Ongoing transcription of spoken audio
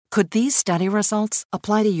Could these study results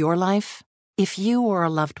apply to your life? If you or a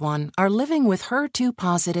loved one are living with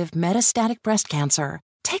HER2-positive metastatic breast cancer,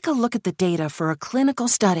 take a look at the data for a clinical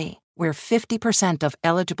study where 50% of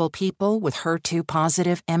eligible people with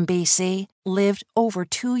HER2-positive MBC lived over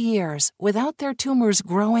 2 years without their tumors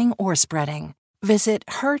growing or spreading. Visit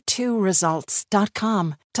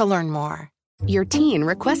her2results.com to learn more. Your teen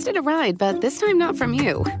requested a ride, but this time not from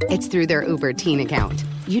you. It's through their Uber teen account.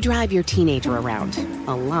 You drive your teenager around,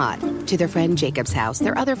 a lot, to their friend Jacob's house,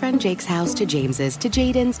 their other friend Jake's house, to James's, to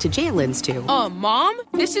Jaden's, to Jalen's, to... Mom?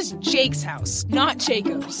 This is Jake's house, not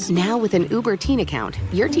Jacob's. Now with an Uber teen account,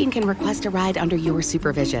 your teen can request a ride under your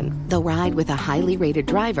supervision. They'll ride with a highly rated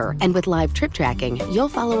driver, and with live trip tracking, you'll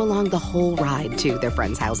follow along the whole ride to their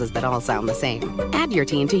friends' houses that all sound the same. Add your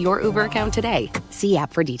teen to your Uber account today. See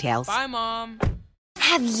app for details. Bye, Mom.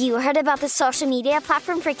 Have you heard about the social media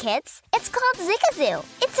platform for kids? It's called Zigazoo.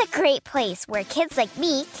 It's a great place where kids like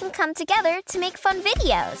me can come together to make fun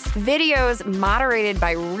videos. Videos moderated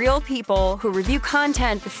by real people who review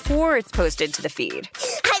content before it's posted to the feed.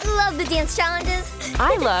 I love the dance challenges.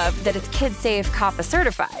 I love that it's KidSafe COPPA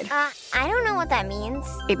certified. I don't know what that means.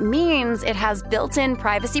 It means it has built-in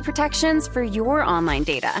privacy protections for your online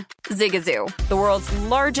data. Zigazoo, the world's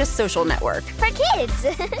largest social network. For kids.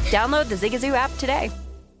 Download the Zigazoo app today.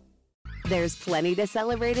 There's plenty to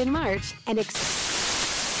celebrate in March and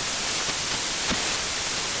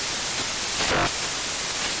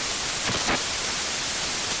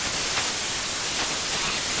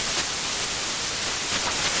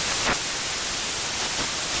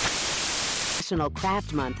National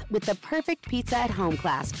Craft Month with the perfect pizza at home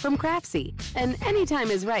class from Craftsy. And anytime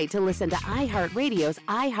is right to listen to iHeartRadio's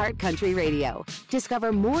iHeartCountry Radio.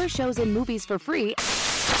 Discover more shows and movies for free.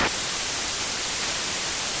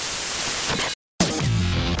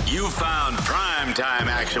 You found primetime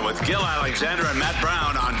action with Gil Alexander and Matt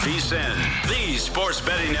Brown on VSiN, the sports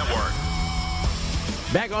betting network.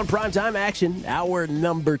 Back on primetime action, hour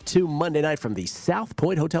number 2, Monday night from the South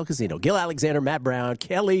Point Hotel Casino. Gil Alexander, Matt Brown,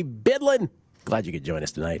 Kelly Bidlin. Glad you could join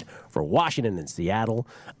us tonight for Washington and Seattle.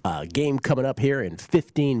 Game coming up here in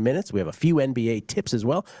 15 minutes. We have a few NBA tips as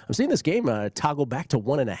well. I'm seeing this game toggle back to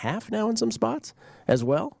 1.5 now in some spots as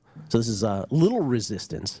well. So this is a little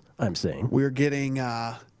resistance, I'm saying. We're getting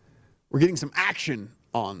some action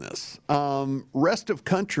on this. Rest of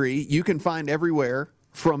country, you can find everywhere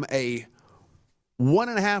from a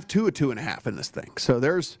 1.5 to a 2.5 in this thing. So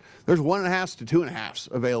there's 1.5s to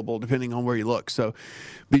 2.5s available depending on where you look. So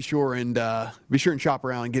be sure and shop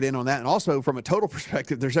around and get in on that. And also from a total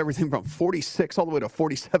perspective, there's everything from 46 all the way to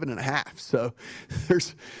 47.5. So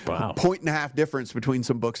there's a 1.5 difference between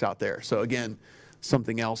some books out there. So again,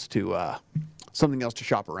 something else to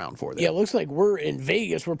shop around for there. Yeah, it looks like we're in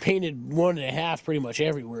Vegas. We're painted 1.5 pretty much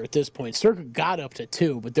everywhere at this point. Circa got up to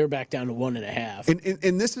 2, but they're back down to 1.5.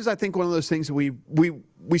 And this is, I think, one of those things that we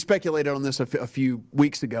speculated on this a few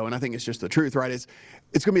weeks ago, and I think it's just the truth, right? It's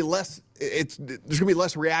going to be less. There's going to be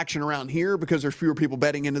less reaction around here because there's fewer people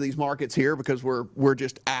betting into these markets here because we're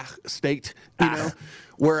just state, you know,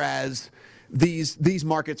 whereas. These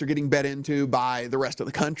markets are getting bet into by the rest of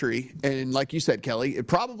the country. And like you said, Kelly, it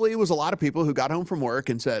probably was a lot of people who got home from work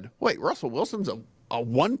and said, wait, Russell Wilson's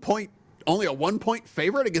only a 1-point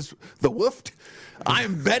favorite against the Wolf.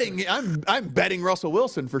 I'm betting Russell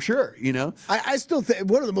Wilson for sure, you know. I still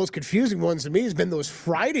think one of the most confusing ones to me has been those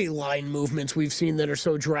Friday line movements we've seen that are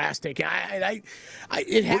so drastic. It has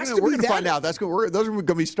to be. We're going to find out. Those are going to be we're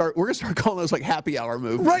going to start calling those like happy hour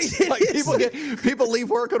movements. Right. Like people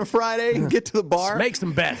leave work on a Friday and get to the bar. Make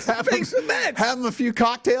some bets. Have them a few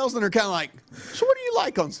cocktails and they're kind of like, so what do you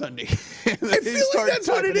like on Sunday? I feel like that's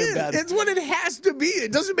what it is. It's what it has to be.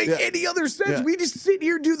 It doesn't make any other sense. Yeah. We just sit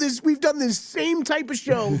here, do this. We've done this same type of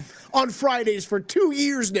show on Fridays for 2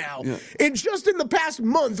 years now. Yeah. And just in the past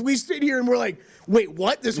month, we sit here and we're like, wait,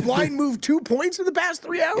 what? This line moved 2 points in the past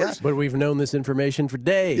 3 hours? Yeah. But we've known this information for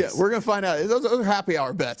days. Yeah, we're going to find out. Those are happy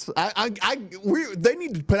hour bets. They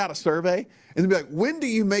need to put out a survey and be like, when do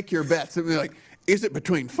you make your bets? And be like, is it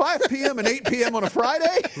between 5 p.m. and 8 p.m. on a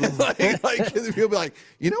Friday? like you'll be like,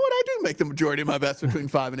 you know what? I do make the majority of my bets between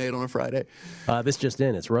 5 and 8 on a Friday. This just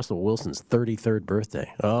in. It's Russell Wilson's 33rd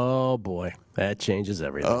birthday. Oh, boy. That changes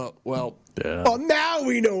everything. Oh, well. Yeah. Well, now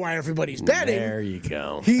we know why everybody's betting. There you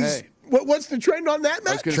go. What's the trend on that, Matt?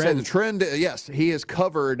 I was going to say the trend, yes. He has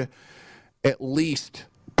covered at least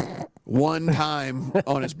one time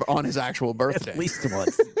on his actual birthday. At least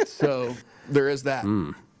once. So there is that.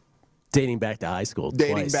 Dating back to high school.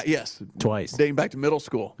 Twice. Dating back to middle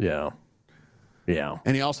school. Yeah.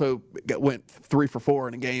 And he also went 3 for 4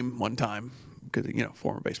 in a game one time because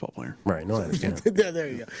former baseball player. Right. No, I understand. There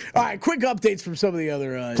you go. All right, quick updates from some of the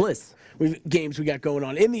other games we got going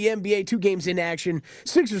on. In the NBA, 2 games in action.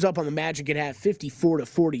 Sixers up on the Magic at half,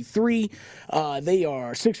 54-43. They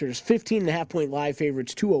are Sixers 15.5-point live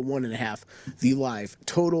favorites, 201.5 the live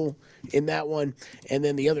total in that one. And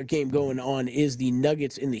then the other game going on is the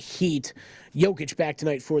Nuggets in the Heat. Jokic back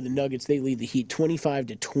tonight for the Nuggets. They lead the Heat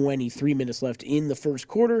 25-20. 3 minutes left in the first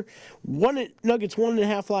quarter. Nuggets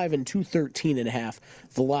 1.5 live and 213.5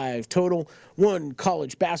 the live total. One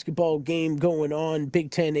college basketball game going on.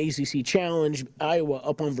 Big Ten ACC Challenge. Iowa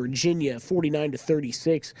up on Virginia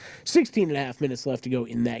 49-36. 16.5 minutes left to go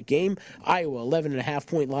in that game. Iowa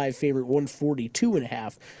 11.5-point live favorite.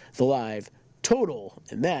 142.5 the live total.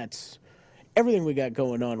 And that's everything we got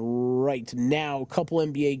going on right now. A couple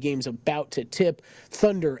NBA games about to tip.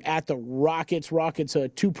 Thunder at the Rockets. Rockets a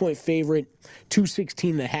 2-point favorite,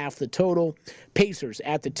 216.5 the total. Pacers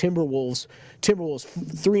at the Timberwolves. Timberwolves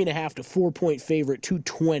 3.5 to 4-point favorite,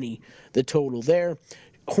 220 the total there.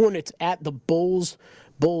 Hornets at the Bulls.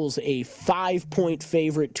 Bulls a 5-point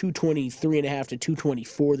favorite, 223.5 to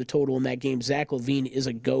 224 the total in that game. Zach LaVine is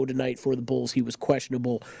a go tonight for the Bulls. He was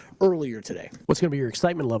questionable earlier today. What's going to be your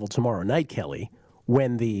excitement level tomorrow night, Kelly,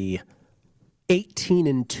 when the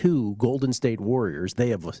 18-2 Golden State Warriors, they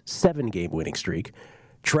have a 7-game winning streak,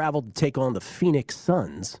 traveled to take on the Phoenix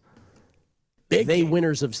Suns. They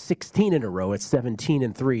winners of 16 in a row at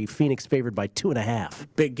 17-3. Phoenix favored by 2.5.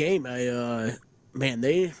 Big game.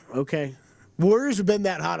 Okay. Warriors have been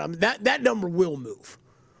that hot. That number will move.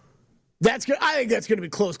 I think that's going to be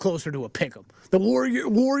closer to a pick'em. The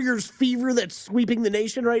Warriors fever that's sweeping the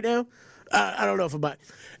nation right now. I don't know if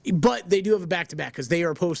but they do have a back-to-back because they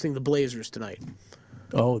are hosting the Blazers tonight.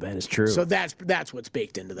 Oh, that is true. So that's what's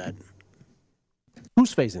baked into that.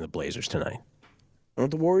 Who's facing the Blazers tonight?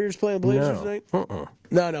 Aren't the Warriors playing Blazers tonight?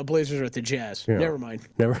 No, Blazers are at the Jazz. Yeah. Never mind.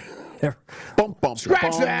 Never.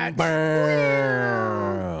 Scratch that.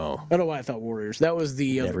 I don't know why I thought Warriors. That was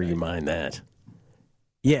the other Never you mind that.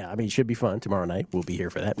 Yeah, it should be fun tomorrow night. We'll be here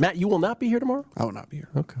for that. Matt, you will not be here tomorrow? I will not be here.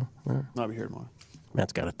 Okay. Right. I'll be here tomorrow.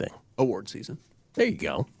 Matt's got a thing. Award season. There you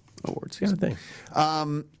go. Award season. Got a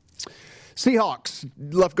thing. Seahawks,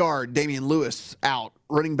 left guard, Damian Lewis out.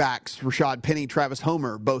 Running backs, Rashad Penny, Travis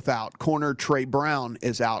Homer, both out. Corner, Trey Brown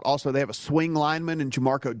is out. Also, they have a swing lineman in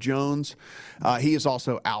Jamarco Jones. He is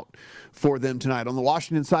also out for them tonight. On the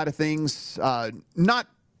Washington side of things, not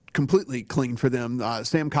completely clean for them.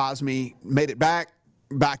 Sam Cosmi made it back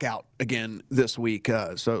out again this week,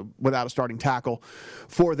 so without a starting tackle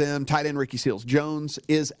for them. Tight end Ricky Seals-Jones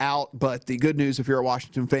is out, but the good news if you're a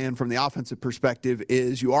Washington fan from the offensive perspective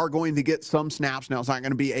is you are going to get some snaps. Now, it's not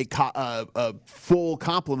going to be a full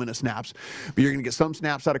complement of snaps, but you're going to get some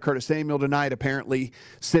snaps out of Curtis Samuel tonight, apparently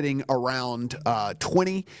sitting around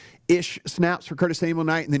 20-ish snaps for Curtis Samuel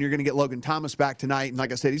tonight, and then you're going to get Logan Thomas back tonight. And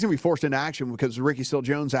like I said, he's going to be forced into action because Ricky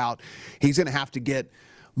Seals-Jones out. He's going to have to get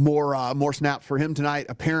more snaps for him tonight.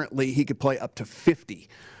 Apparently, he could play up to 50,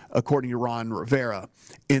 according to Ron Rivera,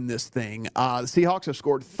 in this thing. The Seahawks have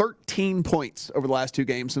scored 13 points over the last 2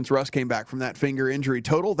 games since Russ came back from that finger injury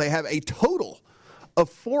total. They have a total of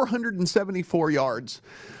 474 yards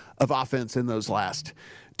of offense in those last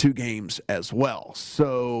 2 games as well.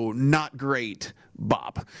 So not great,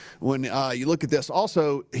 Bob. When you look at this,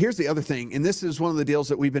 also, here's the other thing, and this is one of the deals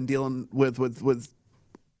that we've been dealing with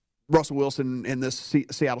Russell Wilson and this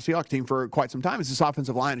Seattle Seahawks team for quite some time. Is this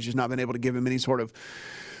offensive line has just not been able to give him any sort of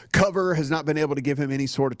cover, has not been able to give him any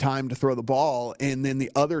sort of time to throw the ball. And then the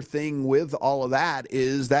other thing with all of that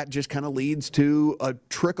is that just kind of leads to a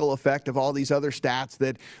trickle effect of all these other stats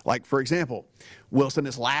that, like, for example, Wilson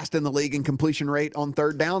is last in the league in completion rate on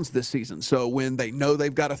third downs this season. So when they know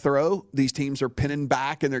they've got to throw, these teams are pinning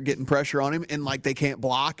back and they're getting pressure on him, and like they can't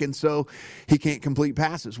block, and so he can't complete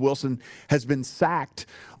passes. Wilson has been sacked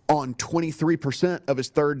on 23% of his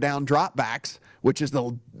third down dropbacks, which is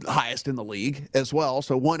the highest in the league as well.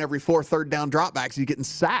 So 1 every 4 third down dropbacks, he's getting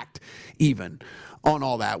sacked even on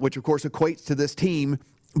all that, which of course equates to this team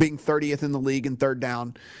being 30th in the league in third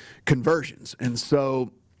down conversions. And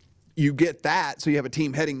so you get that. So you have a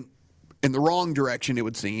team heading in the wrong direction, it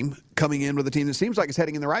would seem, coming in with a team that seems like it's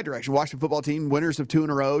heading in the right direction. Washington football team, winners of 2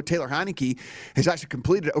 in a row. Taylor Heineke has actually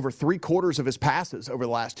completed over 3/4 of his passes over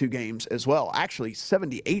the last 2 games as well. Actually,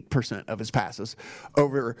 78% of his passes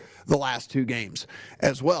over the last 2 games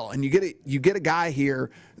as well. And you get a guy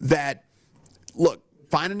here that, look,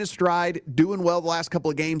 finding his stride, doing well the last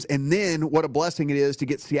couple of games, and then what a blessing it is to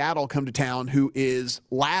get Seattle come to town, who is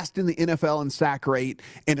last in the NFL in sack rate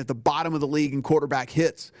and at the bottom of the league in quarterback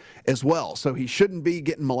hits as well. So he shouldn't be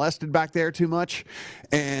getting molested back there too much.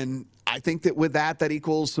 And I think that with that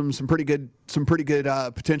equals some pretty good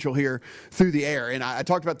potential here through the air. And I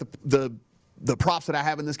talked about the props that I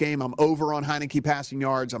have in this game. I'm over on Heineke passing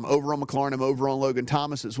yards. I'm over on McLaurin. I'm over on Logan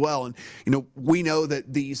Thomas as well. And, we know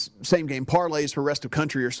that these same game parlays for rest of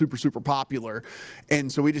country are super, super popular.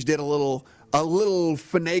 And so we just did a little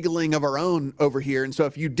finagling of our own over here. And so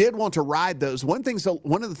if you did want to ride those, one of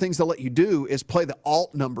the things they'll let you do is play the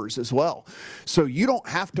alt numbers as well. So you don't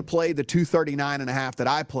have to play the 239.5 that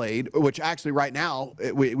I played, which actually right now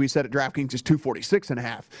we said at DraftKings is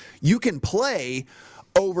 246.5. You can play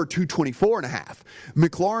over 224.5.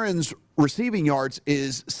 McLaurin's receiving yards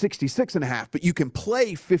is 66.5, but you can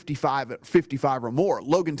play 55 or more.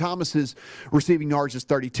 Logan Thomas's receiving yards is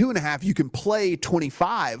 32.5. You can play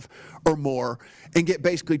 25 or more and get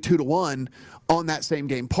basically 2-to-1 on that same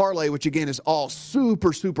game parlay, which again is all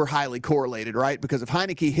super, super highly correlated, right? Because if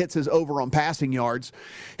Heineke hits his over on passing yards,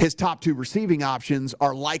 his top two receiving options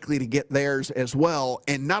are likely to get theirs as well.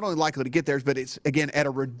 And not only likely to get theirs, but it's, again, at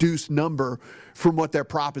a reduced number from what their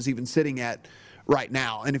prop is even sitting at right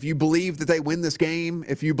now. And if you believe that they win this game,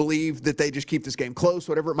 if you believe that they just keep this game close,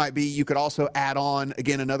 whatever it might be, you could also add on,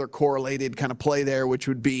 again, another correlated kind of play there, which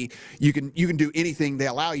would be you can do anything they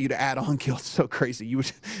allow you to add on. Kill, it's so crazy.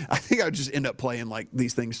 I think I would just end up playing like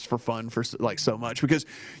these things for fun for like so much, because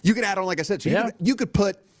you could add on, like I said, so you could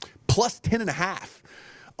put plus 10.5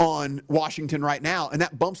 on Washington right now, and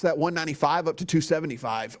that bumps that 195 up to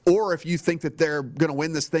 275. Or if you think that they're going to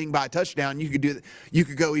win this thing by a touchdown, you could do that. You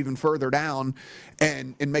could go even further down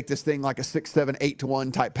and make this thing like a 6, 7,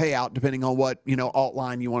 8-to-1 type payout, depending on what alt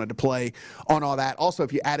line you wanted to play on all that. Also,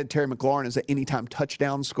 if you added Terry McLaurin as an anytime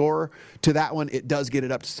touchdown scorer to that one, it does get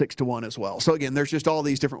it up to 6-to-1 as well. So again, there's just all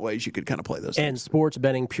these different ways you could kind of play those. And sports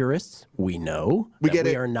betting purists, we know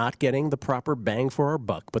we are not getting the proper bang for our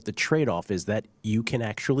buck, but the trade-off is that you can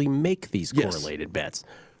actually make these correlated bets.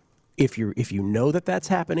 If you know that that's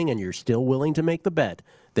happening and you're still willing to make the bet,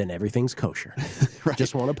 then everything's kosher. Right.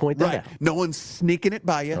 Just want to point that out. No one's sneaking it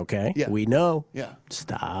by you. Okay. Yeah. We know. Yeah.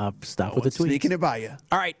 Stop with the tweets. Sneaking it by you.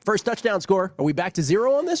 All right. First touchdown score. Are we back to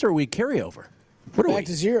 0 on this, or are we carryover? What are we?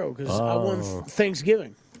 To 0 because I won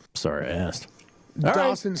Thanksgiving. Sorry, I asked.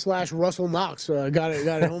 Dawson/Russell Knox got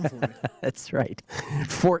it home for me. That's right.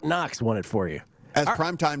 Fort Knox won it for you. As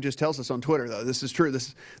Primetime just tells us on Twitter, though, this is true.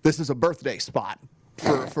 This is a birthday spot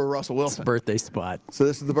for Russell Wilson. It's a birthday spot. So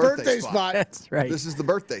this is the birthday spot. That's right. This is the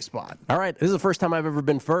birthday spot. All right. This is the first time I've ever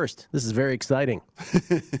been first. This is very exciting.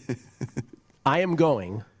 I am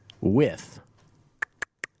going with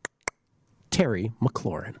Terry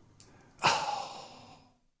McLaurin.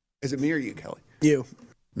 Is it me or you, Kelly? You.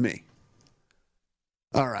 Me.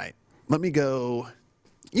 All right. Let me go.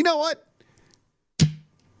 You know what?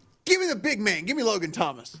 Give me the big man. Give me Logan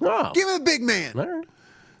Thomas. Oh. Give me the big man. All right.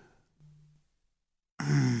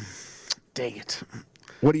 Dang it.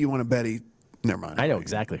 What do you want to bet? Never mind. I know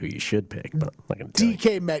exactly who you should pick, but I'm not going to tell you.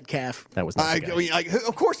 DK Metcalf. That was not the guy.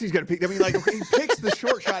 Of course he's going to pick. He picks the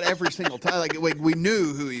short shot every single time. We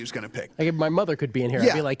knew who he was going to pick. My mother could be in here.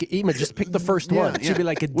 I'd be like, Ema, just pick the first one. She'd be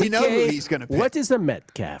like, we know who he's going to pick. What is a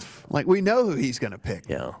Metcalf? We know who he's going to pick.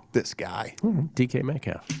 Yeah. This guy. DK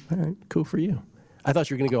Metcalf. All right. Cool for you. I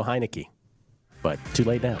thought you were going to go Heineke, but too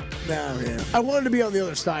late now. I wanted to be on the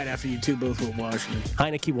other side after you two both were Washington.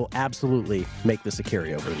 Heineke will absolutely make this a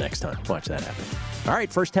carryover the next time. Watch that happen. All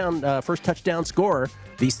right, first touchdown scorer.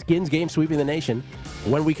 The Skins game sweeping the nation.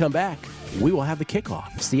 When we come back, we will have the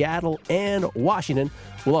kickoff. Seattle and Washington.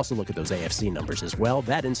 We'll also look at those AFC numbers as well.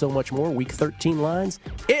 That and so much more. Week 13 lines.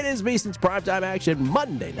 It is VSiN's Primetime Action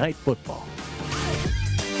Monday Night Football.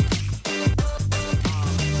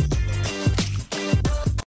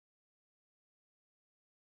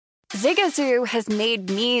 Zigazoo has made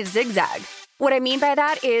me zigzag. What I mean by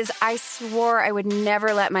that is I swore I would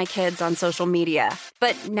never let my kids on social media,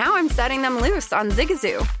 but now I'm setting them loose on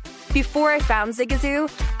Zigazoo. Before I found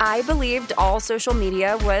Zigazoo, I believed all social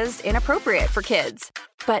media was inappropriate for kids.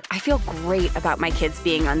 But I feel great about my kids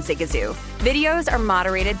being on Zigazoo. Videos are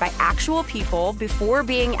moderated by actual people before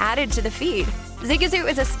being added to the feed. Zigazoo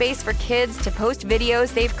is a space for kids to post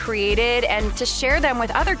videos they've created and to share them with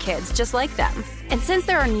other kids just like them. And since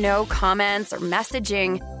there are no comments or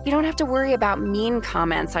messaging, you don't have to worry about mean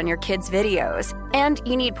comments on your kids' videos. And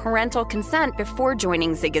you need parental consent before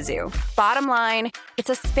joining Zigazoo. Bottom line, it's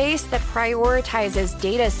a space that prioritizes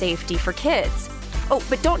data safety for kids. Oh,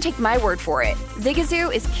 but don't take my word for it.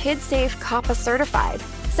 Zigazoo is KidSafe COPPA certified.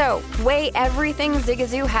 So, weigh everything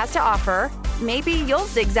Zigazoo has to offer. Maybe you'll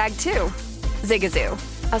zigzag too. Zigazoo,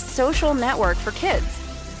 a social network for kids.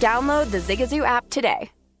 Download the Zigazoo app today.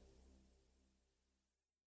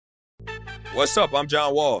 What's up? I'm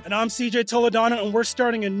John Wall. And I'm CJ Toledano, and we're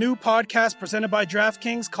starting a new podcast presented by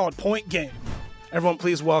DraftKings called Point Game. Everyone,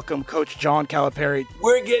 please welcome Coach John Calipari.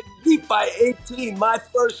 We're getting beat by 18. My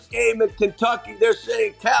first game in Kentucky, they're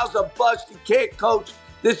saying Cal's a bust. He can't coach.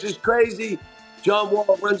 This is crazy. John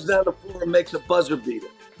Wall runs down the floor and makes a buzzer beater.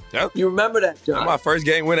 Yep. You remember that, John? That's my first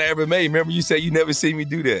game winner I ever made. Remember you said you never see me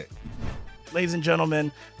do that. Ladies and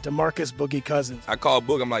gentlemen, DeMarcus Boogie Cousins. I called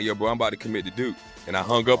Boog. I'm like, yo, bro, I'm about to commit to Duke. And I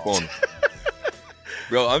hung up on him.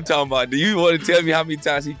 Bro, I'm talking about, do you want to tell me how many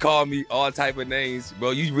times he called me all type of names?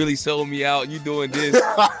 Bro, you really sold me out. You doing this.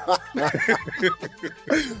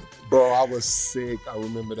 Bro, I was sick. I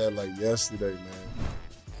remember that like yesterday, man.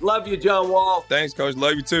 Love you, John Wall. Thanks, Coach.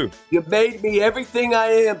 Love you, too. You made me everything I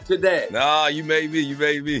am today. Nah, you made me. You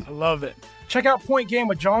made me. I love it. Check out Point Game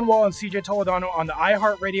with John Wall and CJ Toledano on the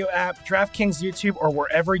iHeartRadio app, DraftKings YouTube, or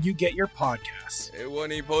wherever you get your podcasts. It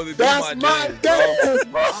wasn't even supposed to be That's my dance,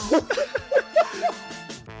 bro.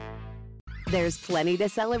 There's plenty to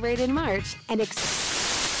celebrate in March and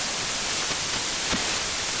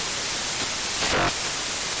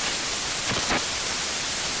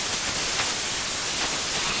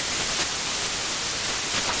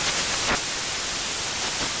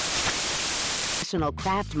National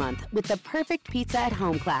Craft Month with the perfect pizza at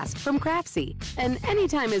home class from Craftsy. And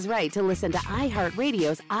anytime is right to listen to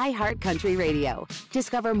iHeartRadio's iHeartCountry Radio.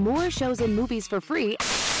 Discover more shows and movies for free.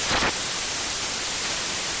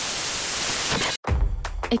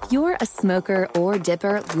 If you're a smoker or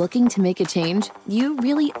dipper looking to make a change, you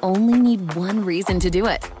really only need one reason to do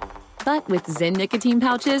it. But with Zyn nicotine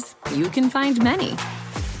pouches, you can find many.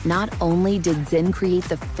 Not only did Zyn create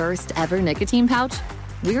the first ever nicotine pouch,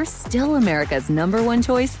 we're still America's #1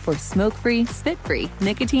 choice for smoke-free, spit-free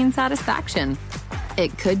nicotine satisfaction.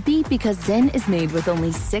 It could be because Zyn is made with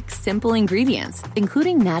only 6 simple ingredients,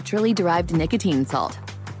 including naturally derived nicotine salt.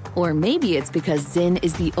 Or maybe it's because Zyn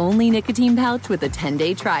is the only nicotine pouch with a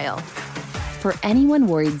 10-day trial. For anyone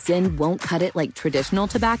worried Zyn won't cut it like traditional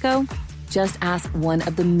tobacco, just ask one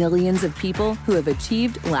of the millions of people who have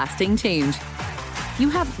achieved lasting change. You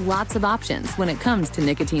have lots of options when it comes to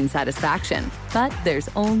nicotine satisfaction, but there's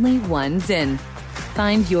only one Zyn.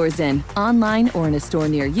 Find your Zyn online or in a store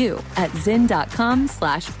near you at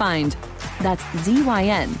zyn.com/find. That's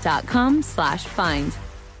ZYN.com/find.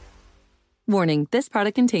 Warning, this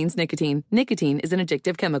product contains nicotine. Nicotine is an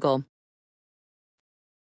addictive chemical.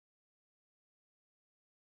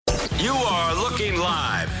 You are looking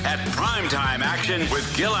live at Primetime Action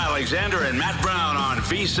with Gil Alexander and Matt Brown on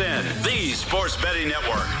VSiN, the Sports Betting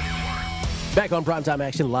Network. Back on Primetime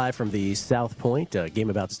Action live from the South Point, a game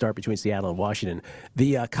about to start between Seattle and Washington.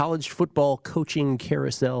 The college football coaching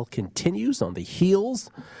carousel continues on the heels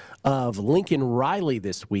of Lincoln Riley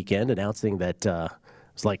this weekend announcing that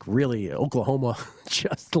it's like really Oklahoma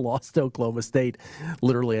just lost to Oklahoma State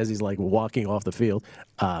literally as he's like walking off the field.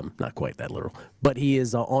 Not quite that literal. But he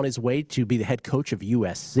is on his way to be the head coach of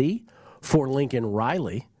USC for Lincoln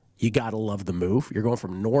Riley. You got to love the move. You're going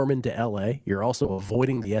from Norman to L.A. You're also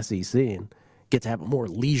avoiding the SEC and get to have a more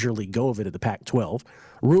leisurely go of it at the Pac-12.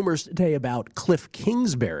 Rumors today about Cliff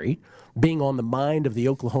Kingsbury being on the mind of the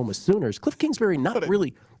Oklahoma Sooners. Cliff Kingsbury not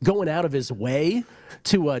really going out of his way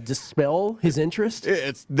to dispel his interest.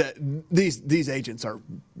 It's that these agents are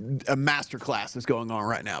a master class is going on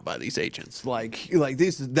right now by these agents.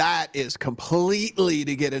 That is completely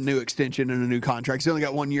to get a new extension and a new contract. He's only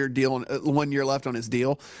got 1 year deal, 1 year left on his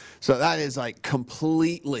deal, so that is like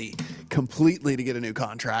completely to get a new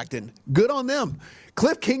contract. And good on them.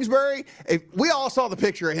 Cliff Kingsbury, we all saw the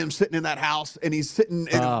picture of him sitting in that house, and he's sitting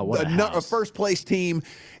in a first-place team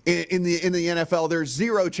in the NFL. There's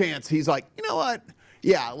zero chance he's like, you know what?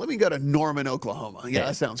 Yeah, let me go to Norman, Oklahoma. Yeah,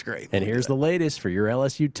 that sounds great. And here's the latest for your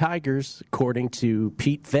LSU Tigers. According to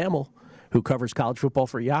Pete Thamel, who covers college football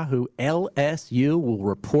for Yahoo, LSU will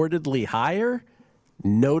reportedly hire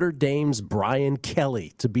Notre Dame's Brian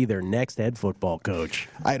Kelly to be their next head football coach.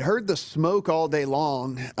 I'd heard the smoke all day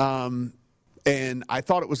long. And I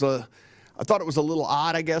thought it was a little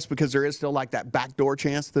odd, I guess, because there is still like that backdoor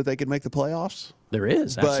chance that they could make the playoffs. There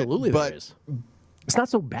is, absolutely there is. It's not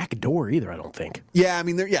so backdoor either, I don't think. Yeah, I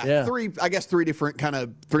mean, three different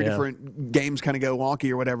games kind of go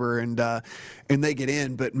wonky or whatever, and they get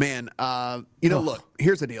in. But man, look,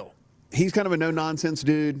 here's the deal. He's kind of a no-nonsense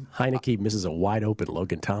dude. Heineke misses a wide-open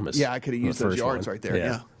Logan Thomas. Yeah, I could have used those yards right there.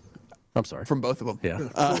 Yeah. I'm sorry. From both of them. Yeah.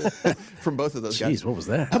 From both of those guys. Jeez, what was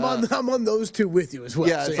that? I'm on those two with you as well.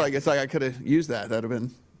 Yeah, it's like I could have used that. That'd have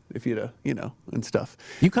been if you'd have, and stuff.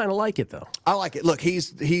 You kind of like it though. I like it. Look,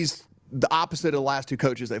 he's the opposite of the last two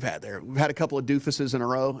coaches they've had there. We've had a couple of doofuses in a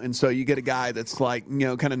row, and so you get a guy that's like,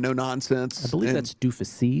 kind of no nonsense. I believe that's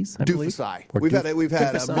doofuses. Doofusai. We've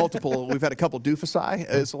had multiple. We've had a couple doofusai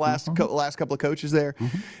as the last couple of coaches there,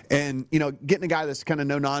 and getting a guy that's kind of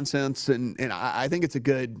no nonsense, and I think it's a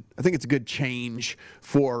good change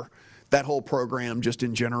for that whole program just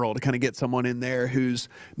in general to kind of get someone in there who's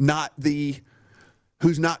not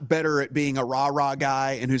better at being a rah-rah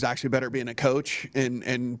guy and who's actually better at being a coach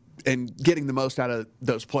and getting the most out of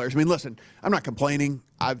those players. I mean, listen, I'm not complaining.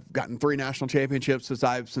 I've gotten 3 national championships since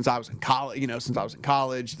I was in college. Since I was in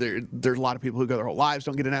college, there's a lot of people who go their whole lives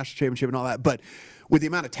don't get a national championship and all that. But with the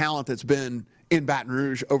amount of talent that's been in Baton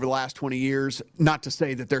Rouge over the last 20 years, not to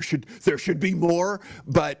say that there should be more,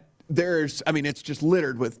 but it's just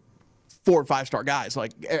littered with 4 and 5 star guys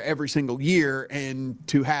like every single year, and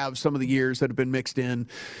to have some of the years that have been mixed in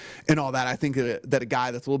and all that, I think that a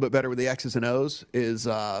guy that's a little bit better with the X's and O's is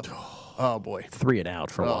oh boy, 3 and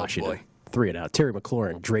out for Washington. Boy. 3 and out. Terry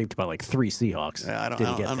McLaurin draped by like 3 Seahawks. Yeah, I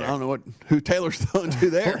don't know who Taylor's throwing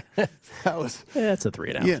to there. That's a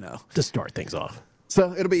 3 and out. To start things off.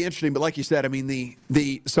 So it'll be interesting. But like you said, I mean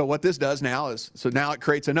so what this does now is now it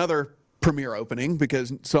creates another premier opening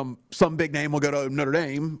because some big name will go to Notre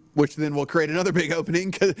Dame, which then will create another big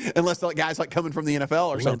opening unless the guys like coming from the NFL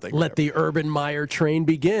or something. Let the Urban Meyer train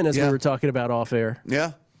begin, as we were talking about off air.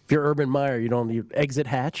 Yeah. If you're Urban Meyer, you don't need exit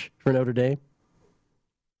hatch for Notre Dame.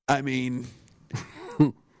 I mean,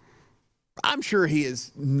 I'm sure he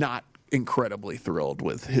is not incredibly thrilled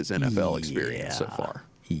with his NFL experience so far.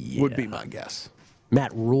 Would be my guess.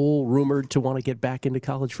 Matt Rule rumored to want to get back into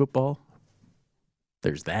college football.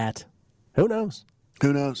 There's that. Who knows?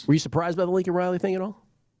 Who knows? Were you surprised by the Lincoln Riley thing at all?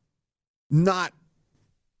 Not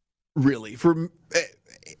really.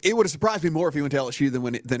 It would have surprised me more if he went to LSU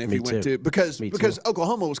than if he went to because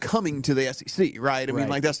Oklahoma was coming to the SEC, right? I mean,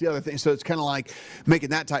 like that's the other thing. So it's kind of like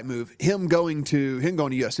making that type move. Him going to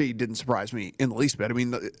USC didn't surprise me in the least bit. I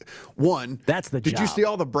mean, that's the job. Did you see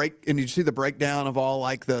all the did you see the breakdown of all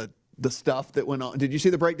like the stuff that went on? Did you see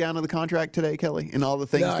the breakdown of the contract today, Kelly, and all the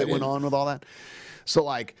things that went on with all that? So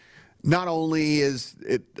like, not only is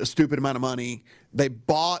it a stupid amount of money,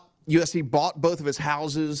 USC bought both of his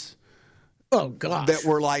houses. Oh gosh, that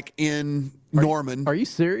were like in Norman. Are you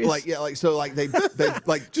serious? They like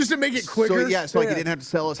just to make it quicker. He didn't have to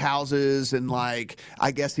sell his houses, and like I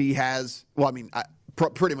guess he has. Well, I mean,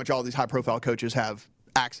 pretty much all these high profile coaches have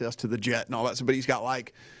access to the jet and all that. So, but he's got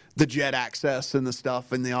like the jet access and the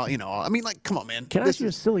stuff and I mean, like, come on, man. Can I ask you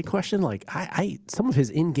a silly question? Like, I some of his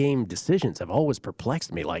in-game decisions have always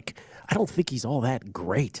perplexed me. Like, I don't think he's all that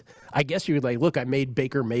great. I guess you would like, look, I made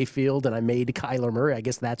Baker Mayfield and I made Kyler Murray. I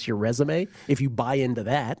guess that's your resume if you buy into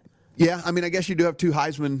that. Yeah, I mean, I guess you do have 2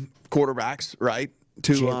 Heisman quarterbacks, right?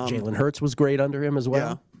 Jalen Hurts was great under him as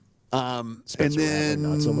well. Yeah. And then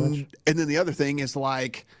not so much. And then the other thing is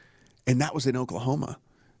like, and that was in Oklahoma.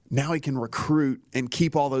 Now he can recruit and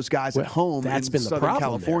keep all those guys at home in Southern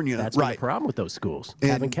California. That's been the problem with those schools.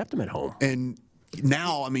 Haven't kept them at home. And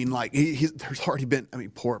now, I mean, like there's already been. I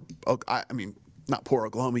mean, not poor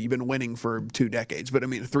Oklahoma. You've been winning for 2 decades, but I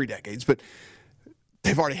mean 3 decades. But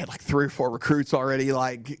they've already had like 3 or 4 recruits already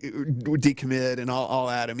like decommit and all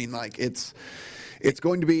that. I mean, like it's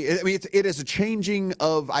going to be. I mean, it is a changing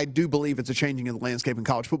of. I do believe it's a changing of the landscape in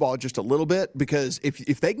college football just a little bit because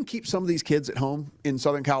if they can keep some of these kids at home in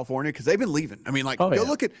Southern California because they've been leaving. I mean, like go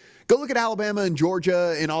look at Alabama and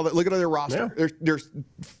Georgia and all that. Look at their roster. Yeah.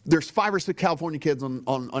 There's 5 or 6 California kids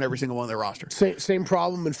on every single one of their rosters. Same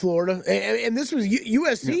problem in Florida. And this was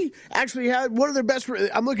USC actually had one of their best.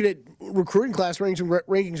 I'm looking at recruiting class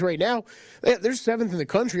rankings right now. They're 7th in the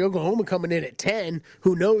country. Oklahoma coming in at 10.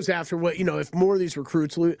 Who knows after what if more of these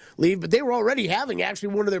recruits leave? But they were already having actually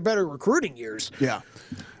one of their better recruiting years. Yeah.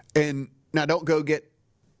 And now don't go get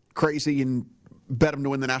crazy and bet him to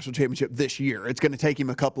win the national championship this year. It's going to take him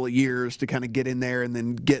a couple of years to kind of get in there and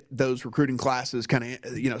then get those recruiting classes kind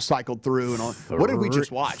of cycled through and all. What did we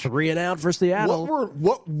just watch? 3 and out for Seattle.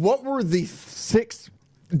 What were the 6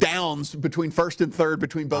 downs between first and third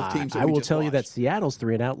between both teams? I will tell you that Seattle's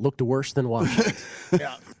 3 and out looked worse than Washington.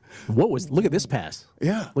 Yeah. Look at this pass.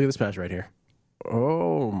 Yeah. Look at this pass right here.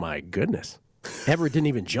 Oh my goodness. Everett didn't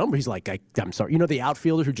even jump. He's like, I'm sorry. You know the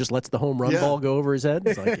outfielder who just lets the home run ball go over his head?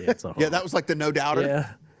 It's like, it's a home. Yeah, that was like the no doubter. Yeah.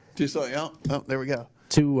 Just like, there we go.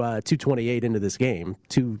 2:28 into this game,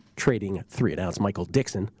 2 trading 3 and outs. Michael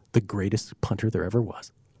Dixon, the greatest punter there ever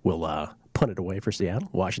was, will punt it away for Seattle.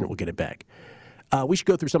 Washington will get it back. We should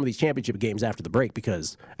go through some of these championship games after the break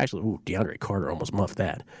because actually, DeAndre Carter almost muffed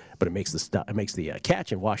that, but it makes the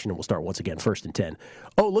catch, and Washington will start once again 1st and 10.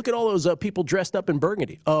 Oh, look at all those people dressed up in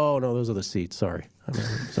burgundy. Oh no, those are the seats. Sorry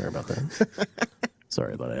about that.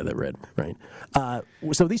 Sorry, I thought I had that red right.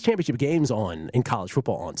 So these championship games in college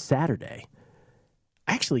football on Saturday,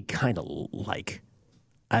 I actually kind of like.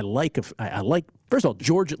 I like. First of all,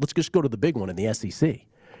 Georgia. Let's just go to the big one in the SEC.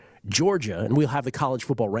 Georgia, and we'll have the college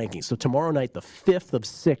football rankings. So tomorrow night, the 5th of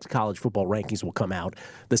 6 college football rankings will come out.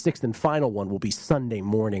 The 6th and final one will be Sunday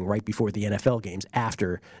morning, right before the NFL games,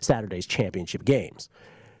 after Saturday's championship games.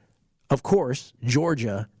 Of course,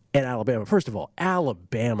 Georgia and Alabama. First of all,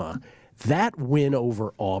 Alabama, that win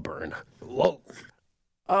over Auburn. Whoa.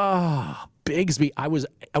 Ah, Bigsby. I was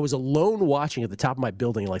alone watching at the top of my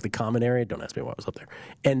building, like the common area. Don't ask me why I was up there.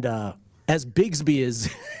 And as Bigsby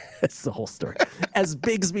is... That's the whole story. As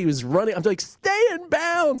Bigsby was running, I'm like, stay in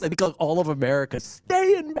bounds. I think like all of America,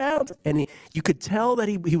 stay in bounds. And you could tell that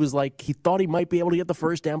he was like, he thought he might be able to get the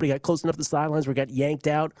first down, but he got close enough to the sidelines where he got yanked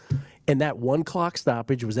out. And that one clock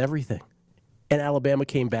stoppage was everything. And Alabama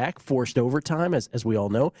came back, forced overtime, as we all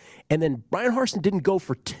know. And then Brian Harsin didn't go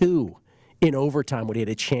for 2 in overtime when he had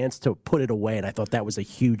a chance to put it away, and I thought that was a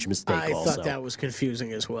huge mistake also. I thought that was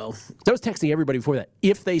confusing as well. So I was texting everybody before that.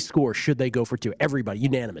 If they score, should they go for 2? Everybody,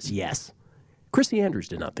 unanimous, yes. Chrissy Andrews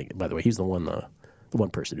did not think, by the way, he's the one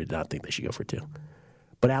person who did not think they should go for 2.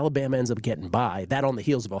 But Alabama ends up getting by. That on the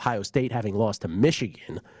heels of Ohio State having lost to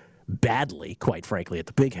Michigan badly, quite frankly, at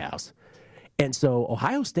the Big House. And so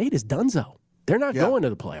Ohio State is donezo. They're not going to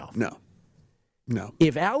the playoff. No.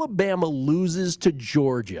 If Alabama loses to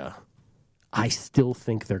Georgia, I still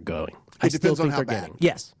think they're going. I still think they're getting.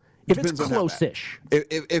 Yes. If it's close-ish.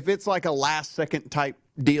 If it's like a last-second type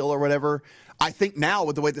deal or whatever, I think now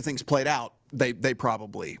with the way the thing's played out, they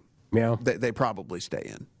probably they probably stay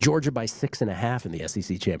in. Georgia by 6.5 in the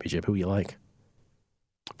SEC championship. Who you like?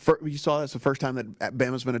 You saw that's the first time that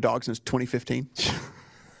Bama's been a dog since 2015.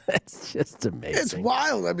 That's just amazing. It's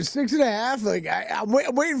wild. I mean, 6.5. Like I'm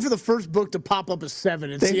waiting for the first book to pop up as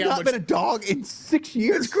 7 and They've see how not much. Been a dog in 6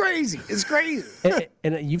 years. It's crazy. It's crazy.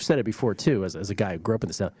 and you've said it before too, as a guy who grew up in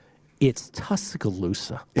the South. It's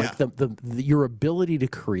Tuscaloosa. Like your ability to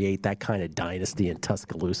create that kind of dynasty in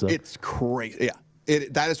Tuscaloosa. It's crazy. Yeah.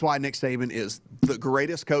 That is why Nick Saban is the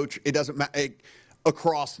greatest coach. It doesn't matter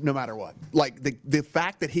across no matter what. Like the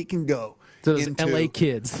fact that he can go. To those LA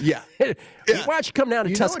kids. Yeah. Why don't you come down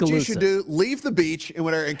to Tuscaloosa? Know what you should do? Leave the beach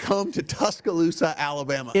and come to Tuscaloosa,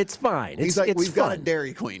 Alabama. It's fine. He's like, we've got a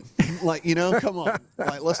Dairy Queen. Come on.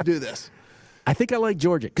 Let's do this. I think I like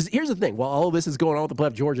Georgia. Because here's the thing. While all of this is going on with the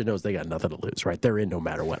playoff, Georgia knows they got nothing to lose, right? They're in no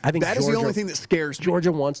matter what. I think that is the only thing that scares me.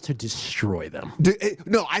 Georgia wants to destroy them.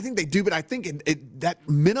 No, I think they do, but I think that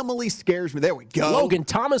minimally scares me. There we go. Logan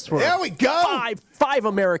Thomas for there we go. 5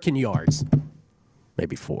 American yards.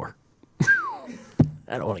 Maybe 4.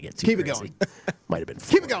 I don't want to get too crazy. Keep it going. Might have been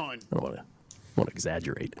 4. Keep it going. I don't want to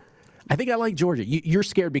exaggerate. I think I like Georgia. You're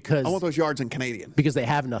scared because I want those yards in Canadian. Because they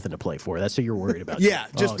have nothing to play for. That's what you're worried about. Yeah,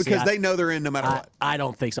 because they know they're in no matter what. I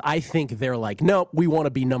don't think so. I think they're like, no, we want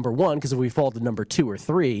to be number 1 because if we fall to number 2 or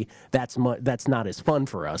 3, that's not as fun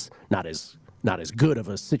for us. Not as good of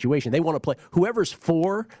a situation. They want to play. Whoever's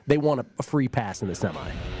 4, they want a free pass in the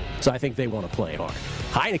semi. So I think they want to play hard.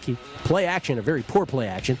 Heineke, play action, a very poor play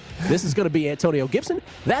action. This is going to be Antonio Gibson.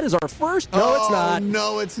 That is our first. No, it's not.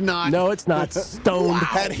 No, it's not. No, it's not. Stoned. Wow.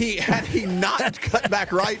 Had he not cut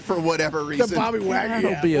back right for whatever reason. The Bobby Wagner.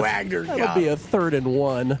 That'll be a 3rd and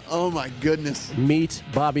 1. Oh, my goodness. Meet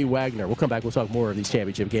Bobby Wagner. We'll come back. We'll talk more of these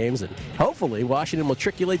championship games. And hopefully Washington will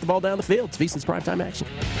matriculate the ball down the field. It's VSiN's primetime action.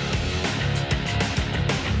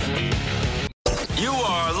 You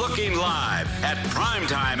are looking live at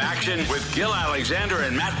Primetime Action with Gil Alexander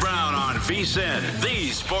and Matt Brown on VSiN,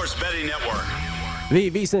 the Sports Betting Network.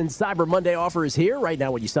 The VSiN Cyber Monday offer is here. Right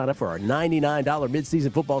now, when you sign up for our $99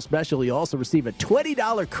 midseason football special, you also receive a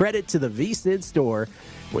 $20 credit to the VSiN store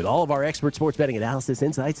with all of our expert sports betting analysis,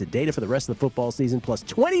 insights, and data for the rest of the football season, plus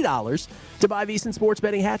 $20 to buy VSiN sports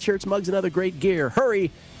betting hat shirts, mugs, and other great gear.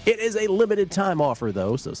 Hurry! It is a limited time offer,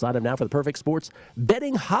 though, so sign up now for the perfect sports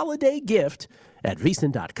betting holiday gift at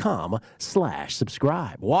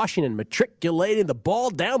VSiN.com/subscribe. Washington matriculating the ball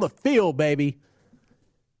down the field, baby.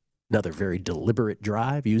 Another very deliberate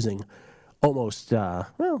drive using almost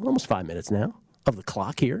 5 minutes now of the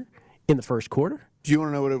clock here in the first quarter. Do you want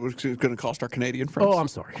to know what it was going to cost our Canadian friends? Oh, I'm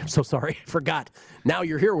sorry. I'm so sorry. I forgot. Now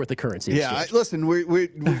you're here with the currency exchange. Listen, we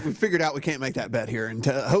figured out we can't make that bet here. And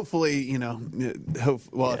hopefully,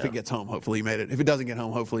 if it gets home, hopefully you made it. If it doesn't get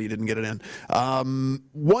home, hopefully you didn't get it in.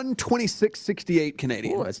 126.68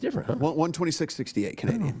 Canadian. Oh, that's different, huh? 126.68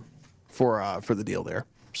 Canadian. for the deal there.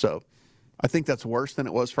 So I think that's worse than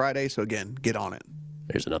it was Friday. So again, get on it.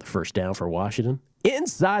 There's another first down for Washington.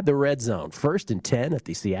 Inside the red zone. 1st and 10 at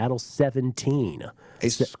the Seattle 17. A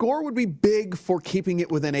score would be big for keeping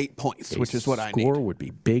it within 8 points, which is what I need. Score would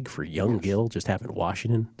be big for young Gill, just having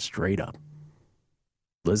Washington straight up.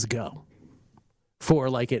 Let's go.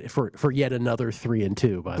 For yet another 3 and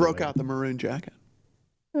 2, by the way. Broke out the maroon jacket.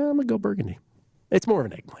 I'm going to go burgundy. It's more of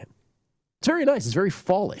an eggplant. It's very nice. It's very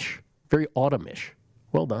fallish. Very autumnish.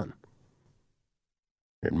 Well done.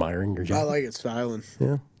 You're admiring your jacket? I like it styling.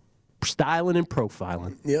 Yeah. Styling and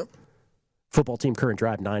profiling. Yep. Football team current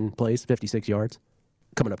drive, 9 plays, 56 yards.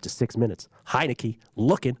 Coming up to 6 minutes. Heineke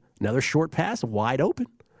looking. Another short pass, wide open.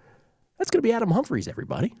 That's going to be Adam Humphries,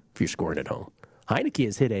 everybody, if you're scoring at home. Heineke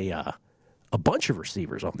has hit a bunch of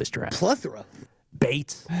receivers on this drive. Plethora.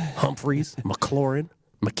 Bates, Humphries, McLaurin,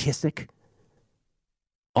 McKissick.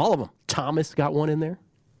 All of them. Thomas got one in there.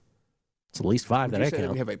 It's at least 5 that I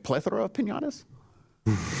count. We have a plethora of pinatas?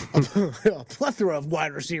 A plethora of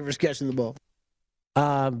wide receivers catching the ball.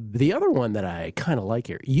 The other one that I kind of like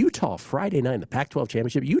here, Utah, Friday night in the Pac-12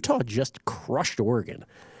 championship. Utah just crushed Oregon.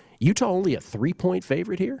 Utah only a 3-point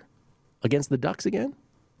favorite here against the Ducks again.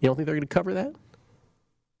 You don't think they're going to cover that?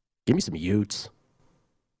 Give me some Utes.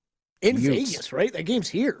 In Vegas, right? That game's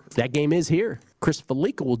here. That game is here. Chris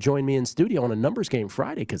Felica will join me in studio on a numbers game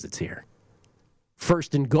Friday because it's here.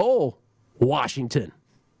 1st and goal, Washington.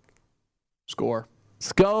 Score.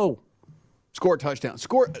 Let's go. Score a touchdown.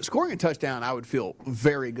 Scoring a touchdown, I would feel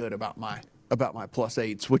very good about my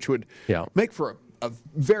 +8s, which would make for a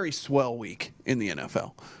very swell week in the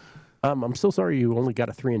NFL. I'm so sorry you only got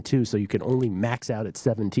a 3 and 2, so you can only max out at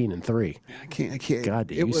 17 and 3. I can't. God,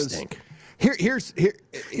 you stink. Here.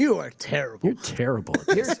 You are terrible. You're terrible.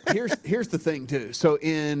 Here's the thing too. So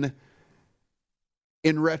in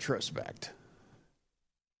retrospect,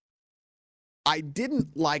 I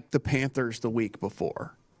didn't like the Panthers the week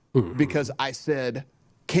before because I said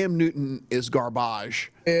Cam Newton is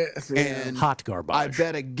garbage and hot garbage. I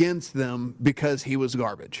bet against them because he was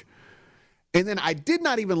garbage. And then I did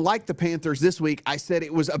not even like the Panthers this week. I said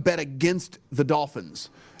it was a bet against the Dolphins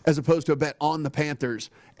as opposed to a bet on the Panthers.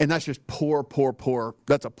 And that's just poor.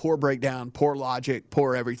 That's a poor breakdown, poor logic,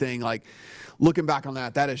 poor everything. Like, looking back on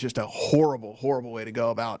that is just a horrible way to go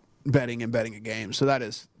about betting a game. So that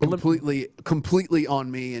is completely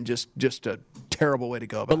on me and just a terrible way to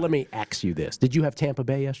go about it. But let me ask you this. Did you have Tampa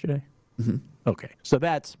Bay yesterday? Mm-hmm. Okay. So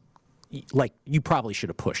that's, like, you probably should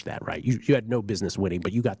have pushed that, right? You had no business winning,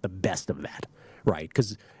 but you got the best of that, right?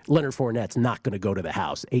 Because Leonard Fournette's not going to go to the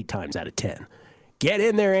house 8 times out of 10. Get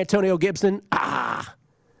in there, Antonio Gibson.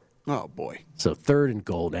 Oh, boy. So 3rd and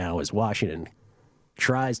goal now as Washington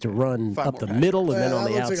tries to run up the middle and then on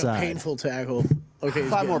the outside. Looks like a painful tackle. Okay,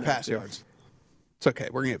 5 more pass yards. It's okay.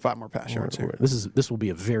 We're going to get 5 more pass yards here. This will be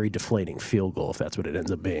a very deflating field goal if that's what it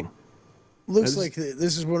ends up being. Looks like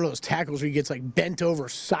this is one of those tackles where he gets like bent over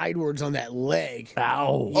sidewards on that leg.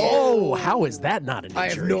 Ow. Yeah. Oh, how is that not an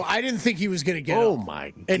injury? I didn't think he was going to get up. my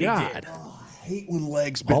God. And he did. I hate when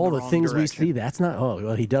legs bend all the the wrong things direction. we see, that's not. Oh,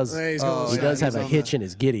 well, he does. He does have a hitch in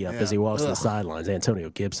his giddy up as he walks to the sidelines. Antonio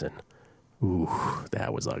Gibson. Ooh,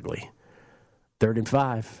 that was ugly. 3rd and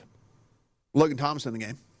 5. Logan Thomas in the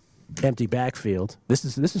game. Empty backfield. This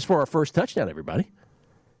is for our first touchdown, everybody.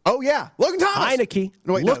 Oh, yeah. Logan Thomas. Heineke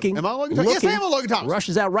wait, looking. No. Am I Logan Thomas? Yes, I am a Logan Thomas.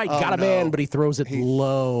 Rushes out right. Got a man, but he throws it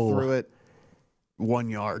low. Threw it 1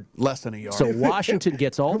 yard, less than a yard. So Washington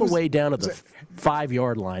gets all the way down to the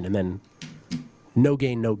 5-yard line, and then no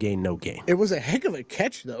gain. It was a heck of a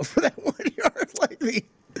catch, though, for that 1 yard. Like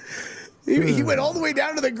he went all the way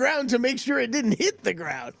down to the ground to make sure it didn't hit the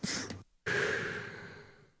ground.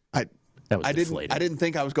 I didn't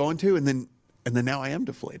think I was going to, and then now I am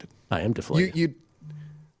deflated. I am deflated.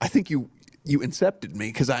 I think you incepted me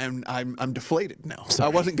because I'm deflated now. Sorry. I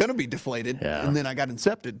wasn't going to be deflated, and then I got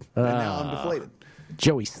incepted, and now I'm deflated.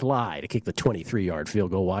 Joey Sly to kick the 23-yard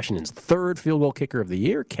field goal. Washington's 3rd field goal kicker of the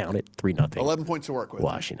year. Count it, 3-0. 11 points to work with.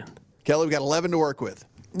 Washington. Kelly, we got 11 to work with.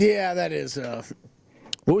 Yeah, that is.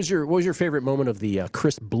 What was your favorite moment of the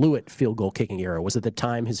Chris Blewett field goal kicking era? Was it the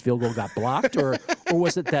time his field goal got blocked, or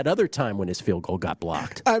was it that other time when his field goal got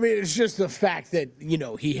blocked? I mean, it's just the fact that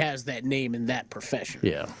he has that name in that profession.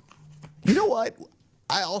 Yeah. You know what?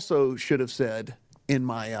 I also should have said in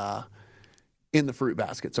my in the fruit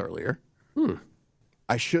baskets earlier.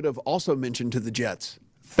 I should have also mentioned to the Jets,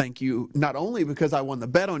 thank you, not only because I won the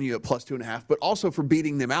bet on you at +2.5, but also for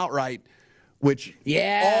beating them outright, which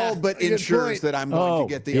all but ensures that I'm going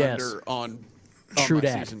to get the under on True my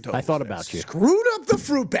dat. season total. I thought about you. Screwed up the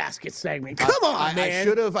fruit basket segment. Come on, man.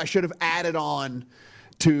 I should have added on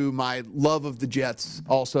to my love of the Jets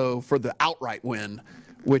also for the outright win,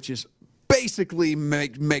 which is basically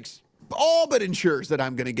makes all but ensures that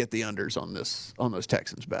I'm going to get the unders on those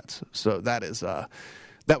Texans bets. So that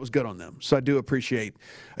was good on them. So I do appreciate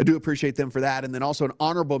them for that. And then also an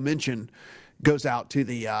honorable mention goes out to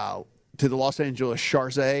the Los Angeles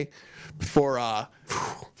Charze for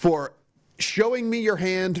showing me your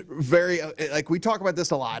hand very, like we talk about this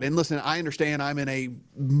a lot. And listen, I understand I'm in a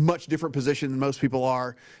much different position than most people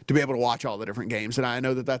are to be able to watch all the different games. And I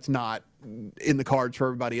know that that's not in the cards for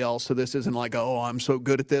everybody else. So this isn't like, oh, I'm so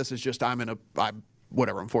good at this. It's just I'm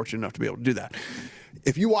fortunate enough to be able to do that.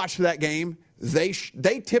 If you watch that game, they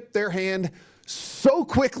tipped their hand so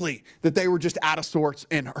quickly that they were just out of sorts,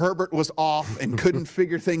 and Herbert was off and couldn't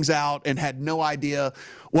figure things out and had no idea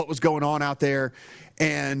what was going on out there.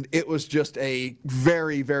 And it was just a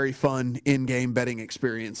very, very fun in-game betting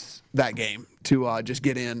experience, that game, to just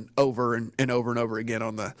get in over and over again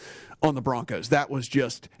on the Broncos. That was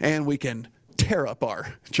just, and we can tear up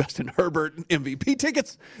our Justin Herbert MVP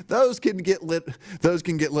tickets. Those can get lit. Those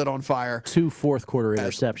can get lit on fire. 2 fourth-quarter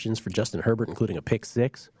interceptions for Justin Herbert, including a pick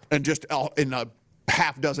six. And just in a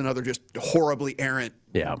half dozen other just horribly errant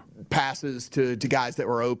passes to guys that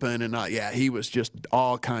were open. And, he was just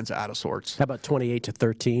all kinds of out of sorts. How about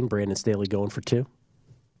 28-13, Brandon Staley going for 2?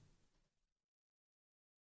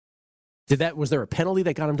 Was there a penalty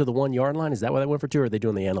that got him to the 1-yard line? Is that why they went for 2, or are they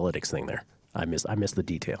doing the analytics thing there? I missed the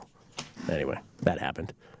detail. Anyway, that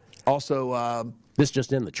happened. Also, this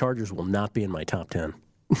just in, the Chargers will not be in my top 10.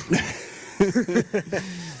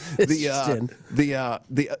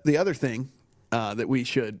 The other thing that we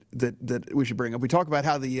should bring up, we talk about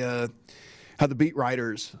how the beat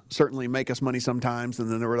writers certainly make us money sometimes, and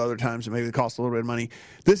then there were other times that maybe it cost a little bit of money.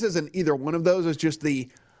 This isn't either one of those. It's just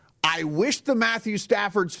I wish the Matthew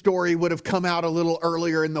Stafford story would have come out a little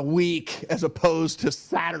earlier in the week as opposed to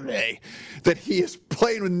Saturday, that he is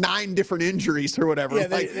playing with 9 different injuries or whatever.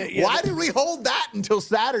 Why did we hold that until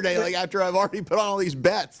Saturday, after I've already put on all these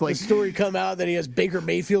bets? The story come out that he has Baker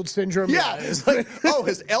Mayfield syndrome. Yeah. It's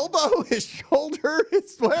his elbow, his shoulder,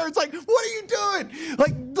 his flare. It's like, what are you doing?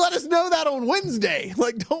 Let us know that on Wednesday.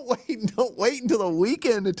 Don't wait until the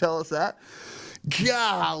weekend to tell us that.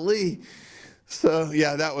 Golly. So,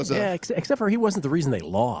 that was except for he wasn't the reason they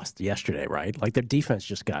lost yesterday, right? Their defense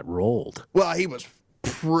just got rolled. Well, he was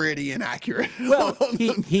pretty inaccurate. Well,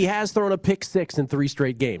 he has thrown a pick six in 3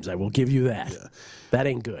 straight games. I will give you that. Yeah. That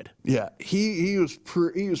ain't good. Yeah, he was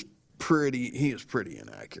pretty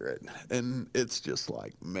inaccurate, and it's just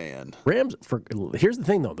like, man. Here's the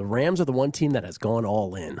thing though: the Rams are the one team that has gone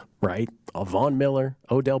all in, right? Von Miller,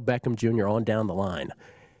 Odell Beckham Jr. on down the line.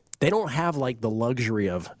 They don't have the luxury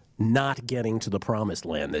of not getting to the promised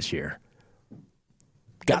land this year.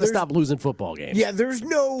 Got to stop losing football games. Yeah, there's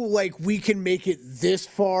no, we can make it this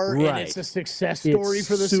far, and it's a success story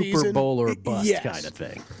for the season. Super Bowl or bust kind of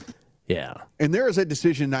thing. Yeah. And there is a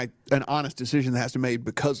decision, an honest decision that has to be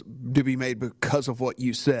made because of what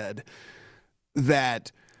you said,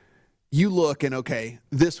 that you look and, okay,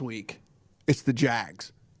 this week, it's the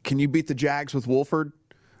Jags. Can you beat the Jags with Wolford?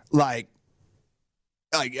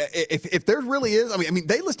 If there really is, I mean,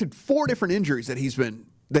 they listed 4 different injuries that he's been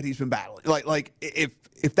battling.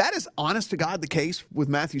 If that is honest to God the case with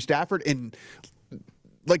Matthew Stafford, and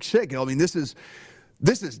like you said, Gil, I mean, this is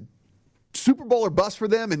Super Bowl or bust for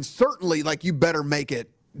them, and certainly you better make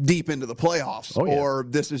it deep into the playoffs, or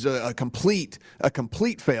this is a complete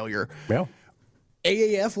failure. Yeah.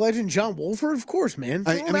 AAF legend John Wolford, of course, man.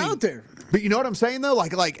 Throw him out there. But you know what I'm saying, though?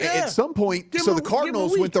 At some point, the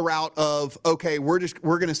Cardinals went the route of, okay, we're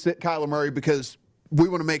going to sit Kyler Murray because we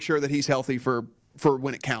want to make sure that he's healthy for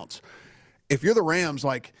when it counts. If you're the Rams,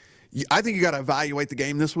 I think you got to evaluate the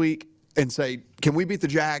game this week and say, can we beat the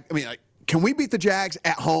Jags? I mean, can we beat the Jags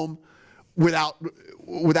at home without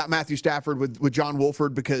Matthew Stafford with John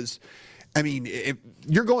Wolford? Because, I mean, if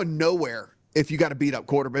you're going nowhere if you got to beat up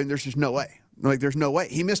quarterback, there's just no way. There's no way.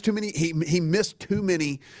 He missed too many. He missed too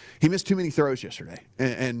many throws yesterday,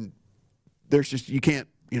 and there's just you can't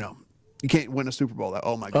win a Super Bowl.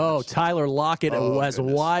 Oh my goodness. Oh, Tyler Lockett as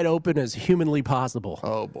wide open as humanly possible.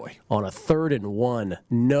 Oh boy. On a 3rd and 1,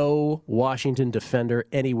 no Washington defender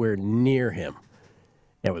anywhere near him.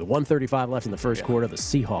 And with 1:35 left in the first quarter, the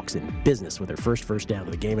Seahawks in business with their first down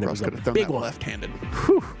of the game, and it was a big one. Left-handed.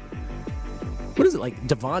 Whew. What is it,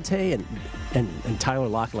 Devontae and Tyler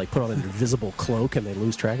Lockett put on an invisible cloak and they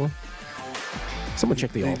lose track of him? Someone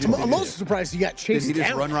check the ultimate. I'm also surprised he got chased down. Did he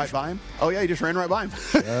just run right by him? Oh, yeah, he just ran right by him.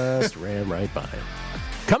 Just ran right by him.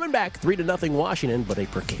 Coming back 3-0 Washington, but a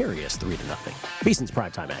precarious 3-0. VSiN's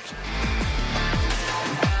primetime action.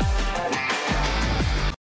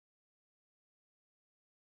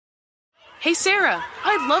 Hey Sarah,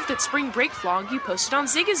 I love that spring break vlog you posted on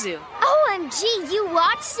Zigazoo. OMG, you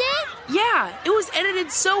watched it? Yeah, it was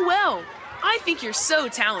edited so well. I think you're so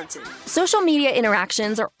talented. Social media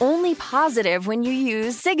interactions are only positive when you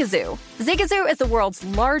use Zigazoo. Zigazoo is the world's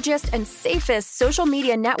largest and safest social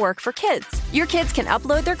media network for kids. Your kids can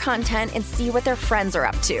upload their content and see what their friends are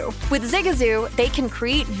up to. With Zigazoo, they can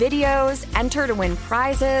create videos, enter to win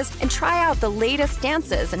prizes, and try out the latest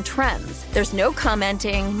dances and trends. There's no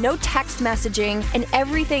commenting, no text messaging, and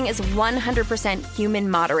everything is 100% human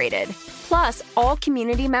moderated. Plus, all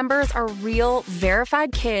community members are real,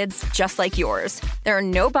 verified kids just like yours. There are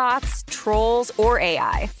no bots, trolls, or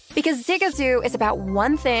AI. Because Zigazoo is about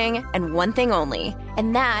one thing and one thing only,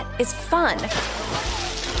 and that is fun.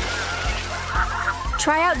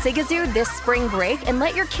 Try out Zigazoo this spring break and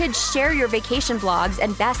let your kids share your vacation vlogs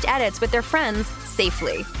and best edits with their friends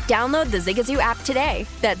safely. Download the Zigazoo app today.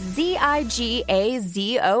 That's Zigazoo.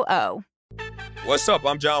 What's up?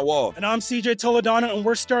 I'm John Wall. And I'm CJ Toledano, and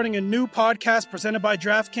we're starting a new podcast presented by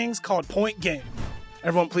DraftKings called Point Game.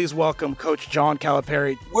 Everyone, please welcome Coach John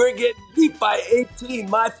Calipari. We're getting beat by 18.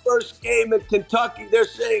 My first game in Kentucky, they're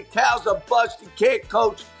saying Cal's a bust. He can't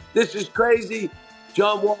coach. This is crazy.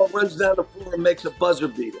 John Wall runs down the floor and makes a buzzer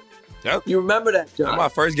beater. Yep. You remember that, John? That's my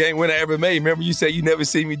first game winner I ever made. Remember you said you never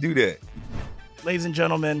see me do that. Ladies and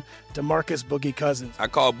gentlemen, DeMarcus Boogie Cousins. I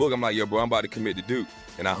called Boog. I'm like, yo, bro, I'm about to commit to Duke.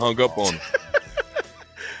 And I hung up on him.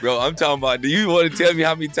 Bro, I'm talking about, do you want to tell me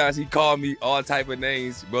how many times he called me all type of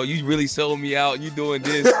names? Bro, you really sold me out. You doing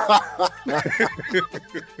this.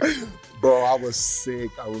 Bro, I was sick.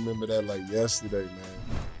 I remember that like yesterday, man.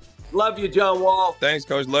 Love you, John Wall. Thanks,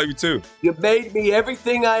 Coach. Love you, too. You made me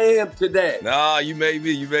everything I am today. Nah, you made me.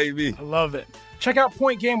 You made me. I love it. Check out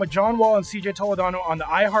Point Game with John Wall and CJ Toledano on the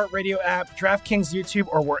iHeartRadio app, DraftKings YouTube,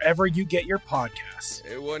 or wherever you get your podcasts.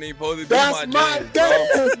 It wasn't even supposed to be That's my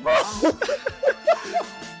game, bro.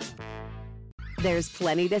 There's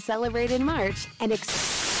plenty to celebrate in March and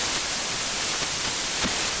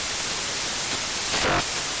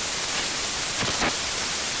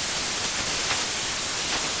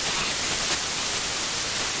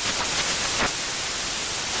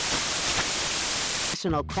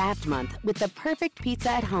National Craft Month with the perfect pizza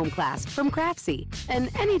at home class from Craftsy. And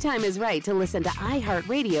anytime is right to listen to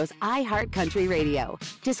iHeartRadio's iHeartCountry Radio.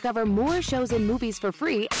 Discover more shows and movies for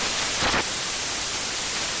free.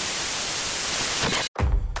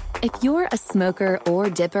 If you're a smoker or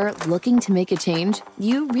dipper looking to make a change,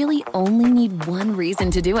 you really only need one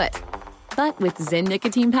reason to do it. But with Zyn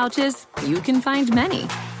nicotine pouches, you can find many.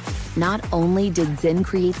 Not only did Zyn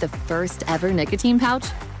create the first ever nicotine pouch,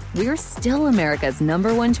 we're still America's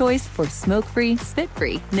 #1 choice for smoke-free,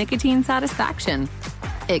 spit-free nicotine satisfaction.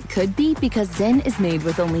 It could be because Zyn is made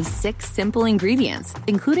with only 6 simple ingredients,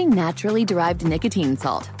 including naturally derived nicotine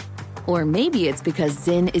salt. Or maybe it's because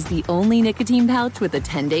Zyn is the only nicotine pouch with a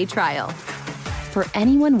 10-day trial. For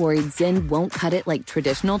anyone worried Zyn won't cut it like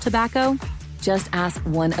traditional tobacco, just ask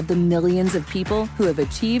one of the millions of people who have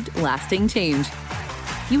achieved lasting change.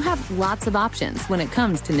 You have lots of options when it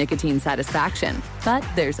comes to nicotine satisfaction, but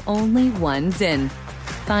there's only one Zyn.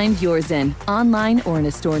 Find your Zyn online or in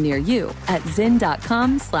a store near you at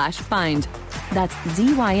zyn.com/find. That's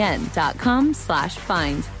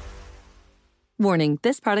ZYN.com/find. Warning,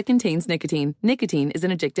 this product contains nicotine. Nicotine is an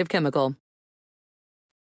addictive chemical.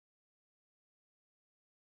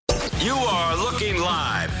 You are looking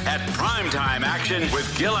live at Primetime Action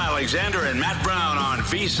with Gil Alexander and Matt Brown on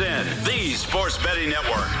VSiN, the Sports Betting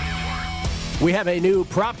Network. We have a new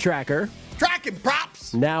prop tracker. Tracking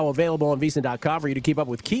props. Now available on VSiN.com for you to keep up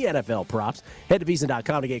with key NFL props. Head to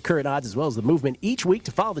VSiN.com to get current odds as well as the movement each week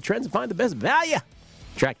to follow the trends and find the best value.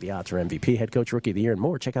 Track the odds for MVP, head coach, rookie of the year, and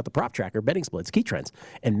more. Check out the prop tracker, betting splits, key trends,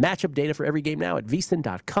 and matchup data for every game now at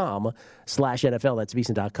VSiN.com/NFL. That's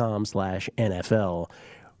VSiN.com/NFL.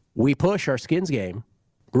 We push our skins game.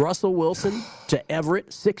 Russell Wilson to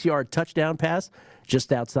Everett, 6-yard touchdown pass,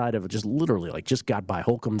 just outside of, just literally, like, just got by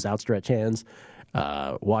Holcomb's outstretched hands.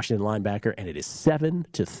 Washington linebacker, and it is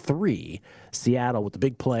 7-3. Seattle with the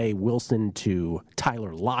big play. Wilson to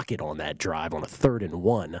Tyler Lockett on that drive on a 3rd and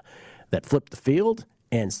 1 that flipped the field.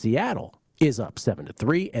 And Seattle is up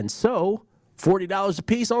 7-3, and so $40 a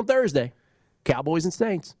piece on Thursday. Cowboys and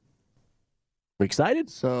Saints. We excited?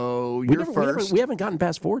 So you're first. We haven't gotten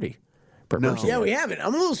past 40 per person. Yeah, we haven't.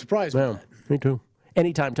 I'm a little surprised by that. Me too.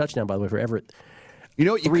 Anytime touchdown, by the way, for Everett. You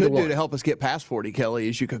know what you could do to help us get past 40, Kelly,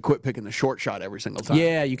 is you could quit picking the short shot every single time.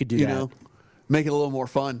 Yeah, you could do that. You know, make it a little more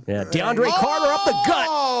fun. Yeah, DeAndre Carter up the gut.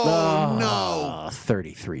 Oh, no.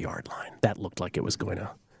 33-yard line. That looked like it was going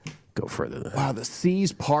to go further than that. Wow, the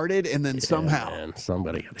seas parted, and then somehow. Man,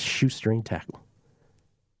 somebody had a shoestring tackle.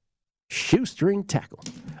 Shoestring tackle.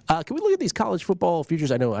 Can we look at these college football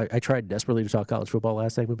futures? I know I tried desperately to talk college football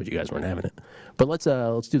last segment, but you guys weren't having it. But let's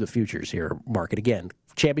do the futures here. Market again.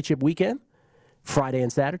 Championship weekend, Friday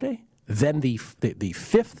and Saturday. Then the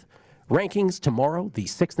fifth rankings tomorrow. The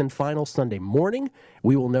sixth and final Sunday morning.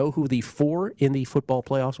 We will know who the 4 in the football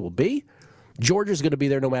playoffs will be. Georgia's going to be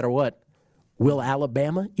there no matter what. Will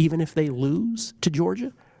Alabama, even if they lose to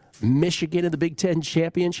Georgia? Michigan in the Big Ten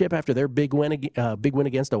championship after their big win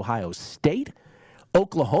against Ohio State.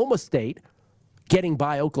 Oklahoma State getting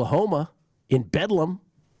by Oklahoma in Bedlam.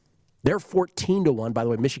 They're 14-1. By the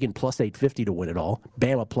way, Michigan plus 850 to win it all.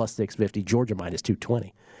 Bama plus 650. Georgia minus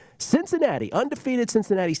 220. Cincinnati, undefeated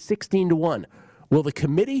Cincinnati, 16-1. Will the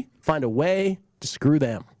committee find a way to screw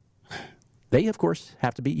them? They, of course,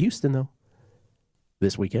 have to beat Houston, though,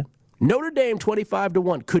 this weekend. Notre Dame,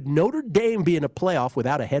 25-1. Could Notre Dame be in a playoff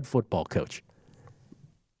without a head football coach?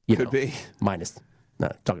 Could be. Minus,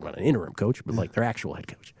 not talking about an interim coach, but like their actual head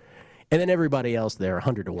coach. And then everybody else there,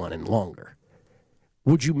 100-1 and longer.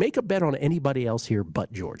 Would you make a bet on anybody else here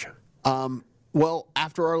but Georgia? Well,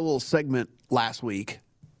 after our little segment last week,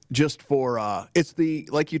 just for it's the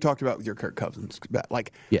like you talked about with your Kirk Cousins bet.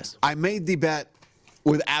 Like, yes, I made the bet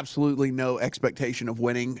with absolutely no expectation of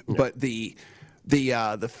winning, but the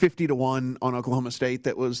 50-1 on Oklahoma State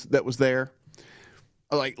that was there.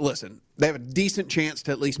 Like, listen, they have a decent chance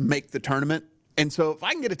to at least make the tournament, and so if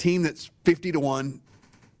I can get a team that's 50-1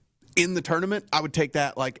 in the tournament, I would take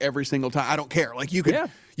that like every single time. I don't care. Like you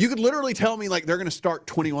could literally tell me like they're going to start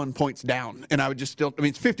 21 points down, and I would just still. I mean,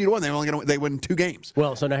 it's 50-1. They win 2 games.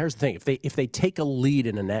 Well, so now here's the thing: if they take a lead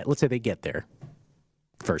in a net, let's say they get there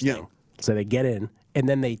first thing, so they get in, and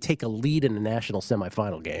then they take a lead in the national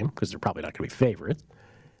semifinal game because they're probably not going to be favorites.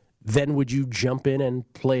 Then would you jump in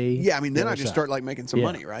and play? Yeah, I mean, then I just start like making some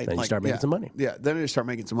money, right? Then you start making some money. Yeah, then I just start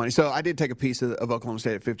making some money. So I did take a piece of Oklahoma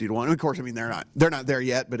State at 50-1. And of course, I mean they're not there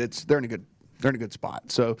yet, but they're in a good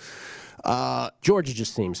spot. So Georgia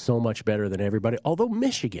just seems so much better than everybody. Although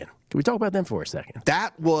Michigan, can we talk about them for a second?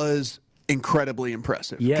 That was incredibly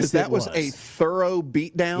impressive. Yes, because that was a thorough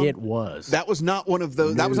beatdown. It was. That was not one of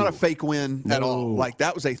those. No. That was not a fake win at all. Like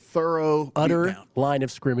that was a thorough, utter beatdown. Line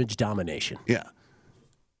of scrimmage domination. Yeah.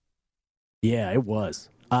 Yeah, it was.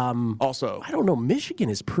 Also, I don't know. Michigan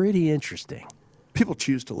is pretty interesting. People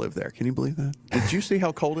choose to live there. Can you believe that? Did you see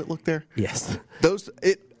how cold it looked there? Yes.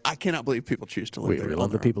 I cannot believe people choose to live there. We love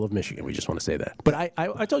the people of Michigan. We just want to say that. But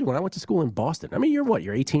I told you when I went to school in Boston. I mean,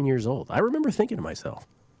 you're 18 years old. I remember thinking to myself,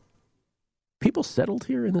 people settled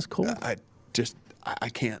here in this cold. I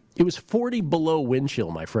can't. It was 40 below wind chill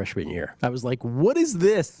my freshman year. I was like, what is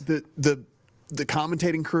this? The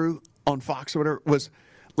commentating crew on Fox or whatever was.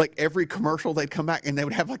 Like every commercial, they'd come back and they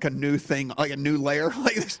would have like a new thing, like a new layer.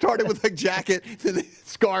 Like they started with like jacket, then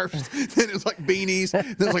scarves, then it was like beanies,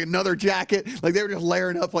 then it was like another jacket. Like they were just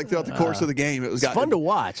layering up like throughout the course of the game. It was fun to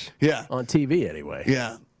watch. Yeah, on TV anyway.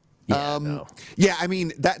 Yeah. Yeah. I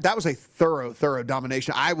mean that was a thorough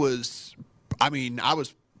domination. I was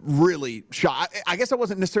really shocked. I guess I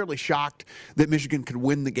wasn't necessarily shocked that Michigan could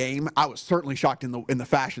win the game. I was certainly shocked in the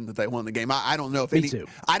fashion that they won the game. I don't know if Me too.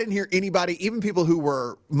 I didn't hear anybody, even people who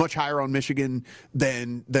were much higher on Michigan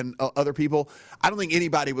than other people. I don't think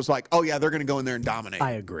anybody was like, "Oh yeah, they're going to go in there and dominate."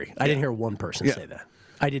 I agree. I didn't hear one person say that.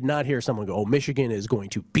 I did not hear someone go, "Oh, Michigan is going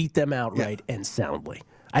to beat them outright and soundly."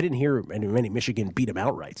 I didn't hear many Michigan beat them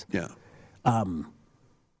outright. Yeah.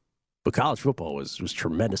 But college football was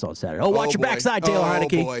tremendous on Saturday. Oh, watch your backside, Taylor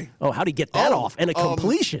Heineke. Boy. Oh, how'd he get that off? And a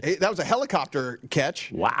completion. That was a helicopter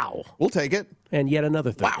catch. Wow. We'll take it. And yet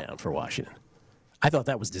another third down for Washington. I thought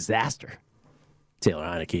that was disaster. Taylor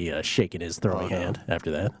Heineke shaking his throwing hand after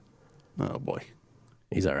that. Oh, boy.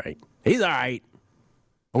 He's all right. He's all right.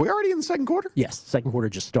 Are we already in the second quarter? Yes. Second quarter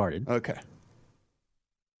just started. Okay.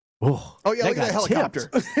 Oh, yeah, look at that helicopter.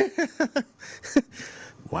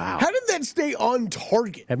 Wow. How did that stay on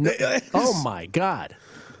target? Oh, my God.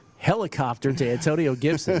 Helicopter to Antonio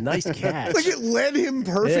Gibson. Nice catch. Like it led him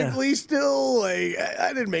perfectly still. Like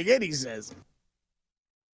I didn't make any sense.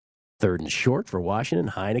 Third and short for Washington.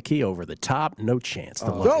 Heineke over the top. No chance.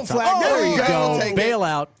 No flag. There you go.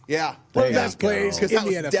 Bailout. Yeah. One of the best plays because that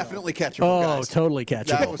was definitely catchable, guys. Totally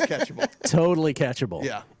catchable. That was catchable. Totally catchable.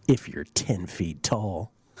 Yeah. If you're 10 feet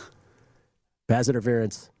tall. Pass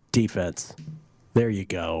interference. Defense. There you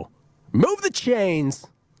go. Move the chains.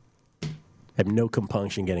 Have no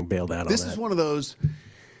compunction getting bailed out on that. This is one of those.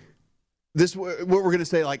 What we're going to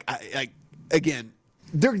say, like again,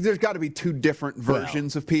 there's got to be two different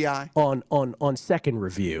versions of PI. On second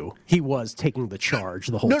review, he was taking the charge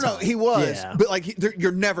the whole time. No, he was. Yeah. But like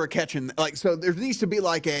you're never catching. Like so, there needs to be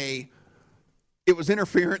like a. it was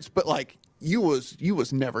interference, but like you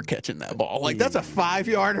was never catching that ball. Like that's a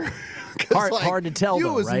 5-yarder. Hard to tell. You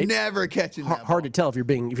though, was right? never catching that. Hard to tell if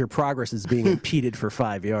your progress is being impeded for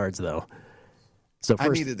 5 yards though. So I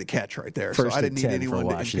needed the catch right there, so I didn't need anyone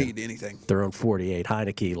to impede anything. Their own 48.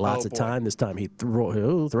 Heineke, lots of time. This time he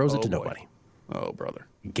throws it to nobody. Oh, brother.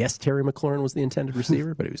 Guess Terry McLaurin was the intended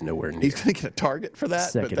receiver, but he was nowhere near. He's going to get a target for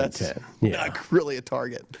that, Second but that's and 10. Yeah. not really a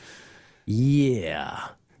target. Yeah.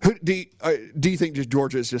 Do you think just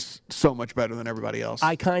Georgia is just so much better than everybody else?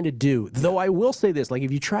 I kind of do. Though I will say this, like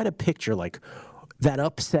if you try to picture like that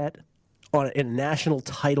upset in a national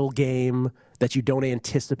title game that you don't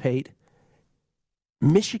anticipate,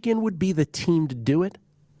 Michigan would be the team to do it.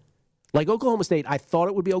 Like Oklahoma State, I thought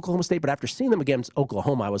it would be Oklahoma State, but after seeing them against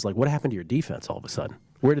Oklahoma, I was like, what happened to your defense all of a sudden?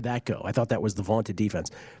 Where did that go? I thought that was the vaunted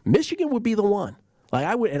defense. Michigan would be the one. Like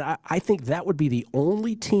I think that would be the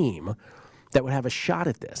only team that would have a shot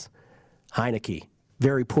at this. Heineke,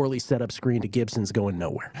 very poorly set up screen to Gibson's going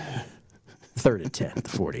nowhere. 3rd and 10 at the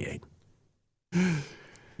 48.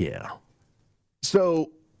 Yeah.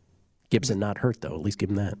 So Gibson not hurt though. At least give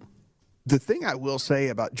him that. The thing I will say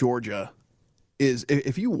about Georgia is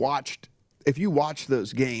if you watch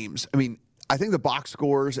those games, I mean, I think the box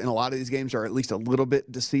scores in a lot of these games are at least a little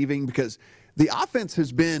bit deceiving because the offense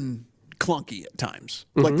has been clunky at times.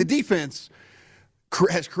 Mm-hmm. Like the defense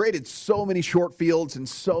has created so many short fields and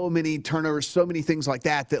so many turnovers, so many things like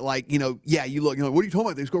that like, you look, what are you talking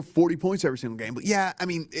about? They score 40 points every single game. But yeah, I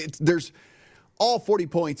mean, there's all 40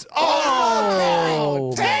 points.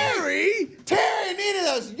 Oh, Terry needed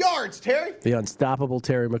those yards, Terry. The unstoppable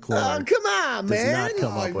Terry McLaurin. Oh, come on, man. Does not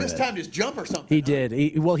come up with this it. time just jump or something. He did.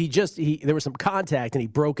 There was some contact and he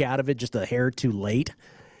broke out of it just a hair too late.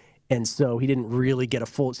 And so he didn't really get a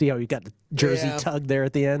full, see how he got the jersey tugged there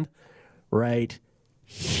at the end? Right.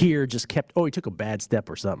 Here just kept, he took a bad step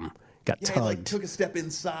or something. Got tugged. He like took a step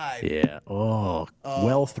inside. Yeah.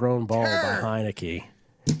 Well thrown ball by Heineke.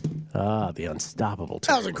 The unstoppable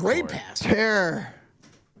Terry. That was a great pass. Terror.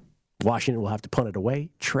 Washington will have to punt it away.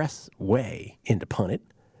 Tress Way in to punt it.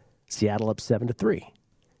 Seattle up 7-3.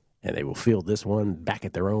 And they will field this one back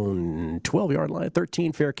at their own 12-yard line.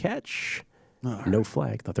 13 fair catch. No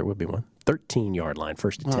flag. Thought there would be one. 13-yard line,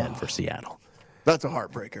 1st and 10 for Seattle. That's a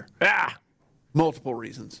heartbreaker. Multiple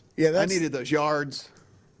reasons. Yeah, I needed those yards.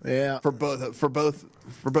 Yeah. For both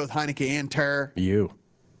Heineke and Terror. You.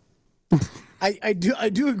 I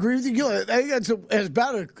do agree with you, Gil. I think that's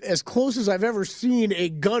about as close as I've ever seen a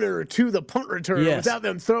gunner to the punt return without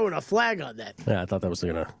them throwing a flag on that. Yeah, I thought that was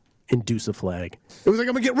going to induce a flag. It was like,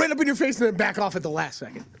 I'm going to get right up in your face and then back off at the last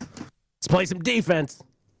second. Let's play some defense.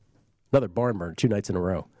 Another barn burner 2 nights in a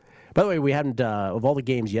row. By the way, we haven't, of all the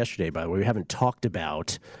games yesterday, by the way, we haven't talked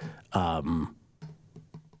about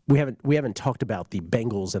we haven't talked about the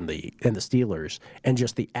Bengals and the Steelers and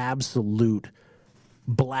just the absolute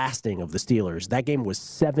blasting of the Steelers. That game was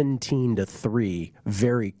 17-3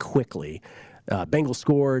 very quickly. Bengals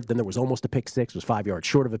scored, then there was almost a pick six. It was 5 yards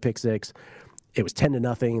short of a pick six. It was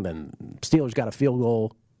 10-0. Then Steelers got a field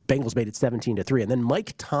goal. Bengals made it 17-3. And then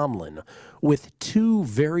Mike Tomlin with 2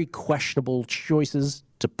 very questionable choices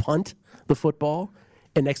to punt the football.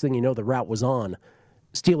 And next thing you know, the route was on.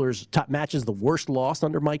 Steelers top matches the worst loss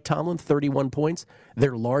under Mike Tomlin, 31 points.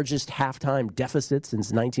 Their largest halftime deficit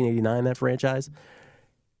since 1989, that franchise.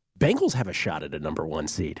 Bengals have a shot at a number 1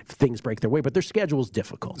 seed if things break their way, but their schedule's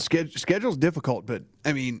difficult. Schedule's difficult, but,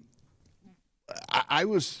 I mean, I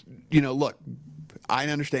was, look, I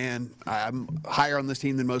understand. I'm higher on this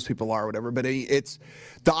team than most people are, or whatever, but it's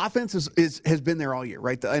the offense has been there all year,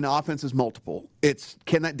 right? And the offense is multiple. It's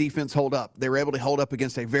can that defense hold up? They were able to hold up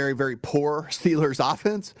against a very, very poor Steelers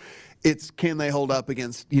offense. It's can they hold up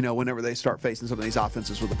against, whenever they start facing some of these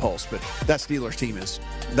offenses with a pulse. But that Steelers team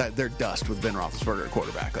they're dust with Ben Roethlisberger at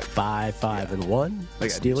quarterback. 5-1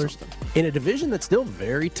 Steelers in a division that's still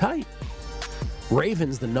very tight.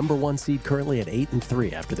 Ravens, the number 1 seed, currently at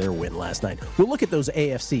 8-3 after their win last night. We'll look at those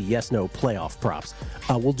AFC yes/no playoff props.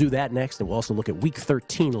 We'll do that next, and we'll also look at Week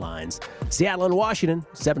 13 lines. Seattle and Washington,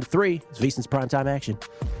 7-3. It's VSiN's primetime action.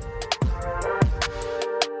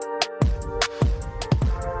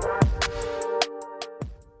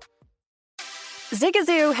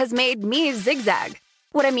 Zigazoo has made me zigzag.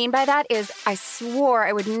 What I mean by that is I swore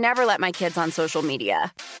I would never let my kids on social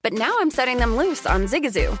media. But now I'm setting them loose on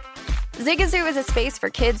Zigazoo. Zigazoo is a space for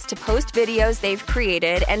kids to post videos they've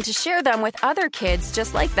created and to share them with other kids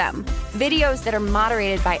just like them. Videos that are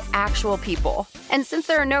moderated by actual people. And since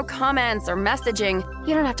there are no comments or messaging,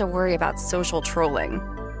 you don't have to worry about social trolling.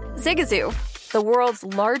 Zigazoo, the world's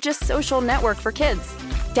largest social network for kids.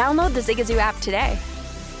 Download the Zigazoo app today.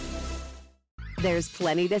 There's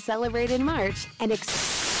plenty to celebrate in March and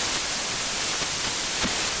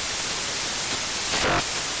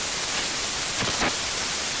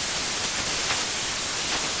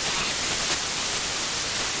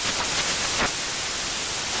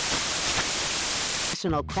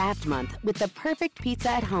National Craft Month with the perfect pizza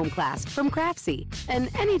at home class from Craftsy. And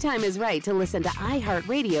anytime is right to listen to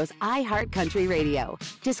iHeartRadio's iHeartCountry Radio.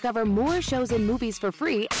 Discover more shows and movies for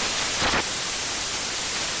free.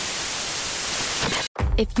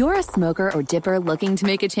 If you're a smoker or dipper looking to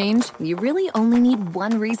make a change, you really only need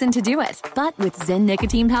one reason to do it. But with Zyn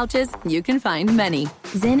nicotine pouches, you can find many.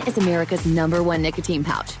 Zyn is America's #1 nicotine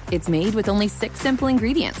pouch. It's made with only 6 simple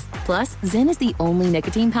ingredients. Plus, Zyn is the only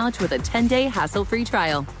nicotine pouch with a 10-day hassle-free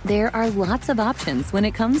trial. There are lots of options when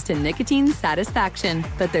it comes to nicotine satisfaction,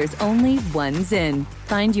 but there's only one Zyn.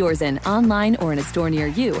 Find your Zyn online or in a store near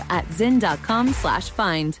you at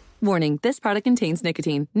zyn.com/find. Warning, this product contains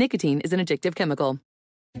nicotine. Nicotine is an addictive chemical.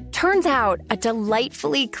 Turns out a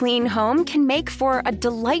delightfully clean home can make for a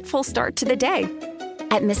delightful start to the day.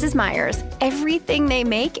 At Mrs. Meyer's, everything they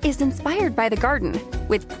make is inspired by the garden.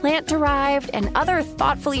 With plant-derived and other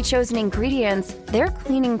thoughtfully chosen ingredients, their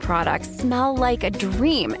cleaning products smell like a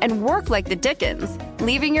dream and work like the Dickens,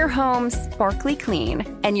 leaving your home sparkly clean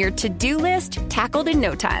and your to-do list tackled in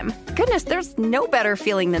no time. Goodness, there's no better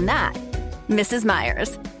feeling than that. Mrs.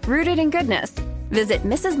 Meyer's, rooted in goodness. Visit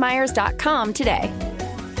mrsmeyers.com today.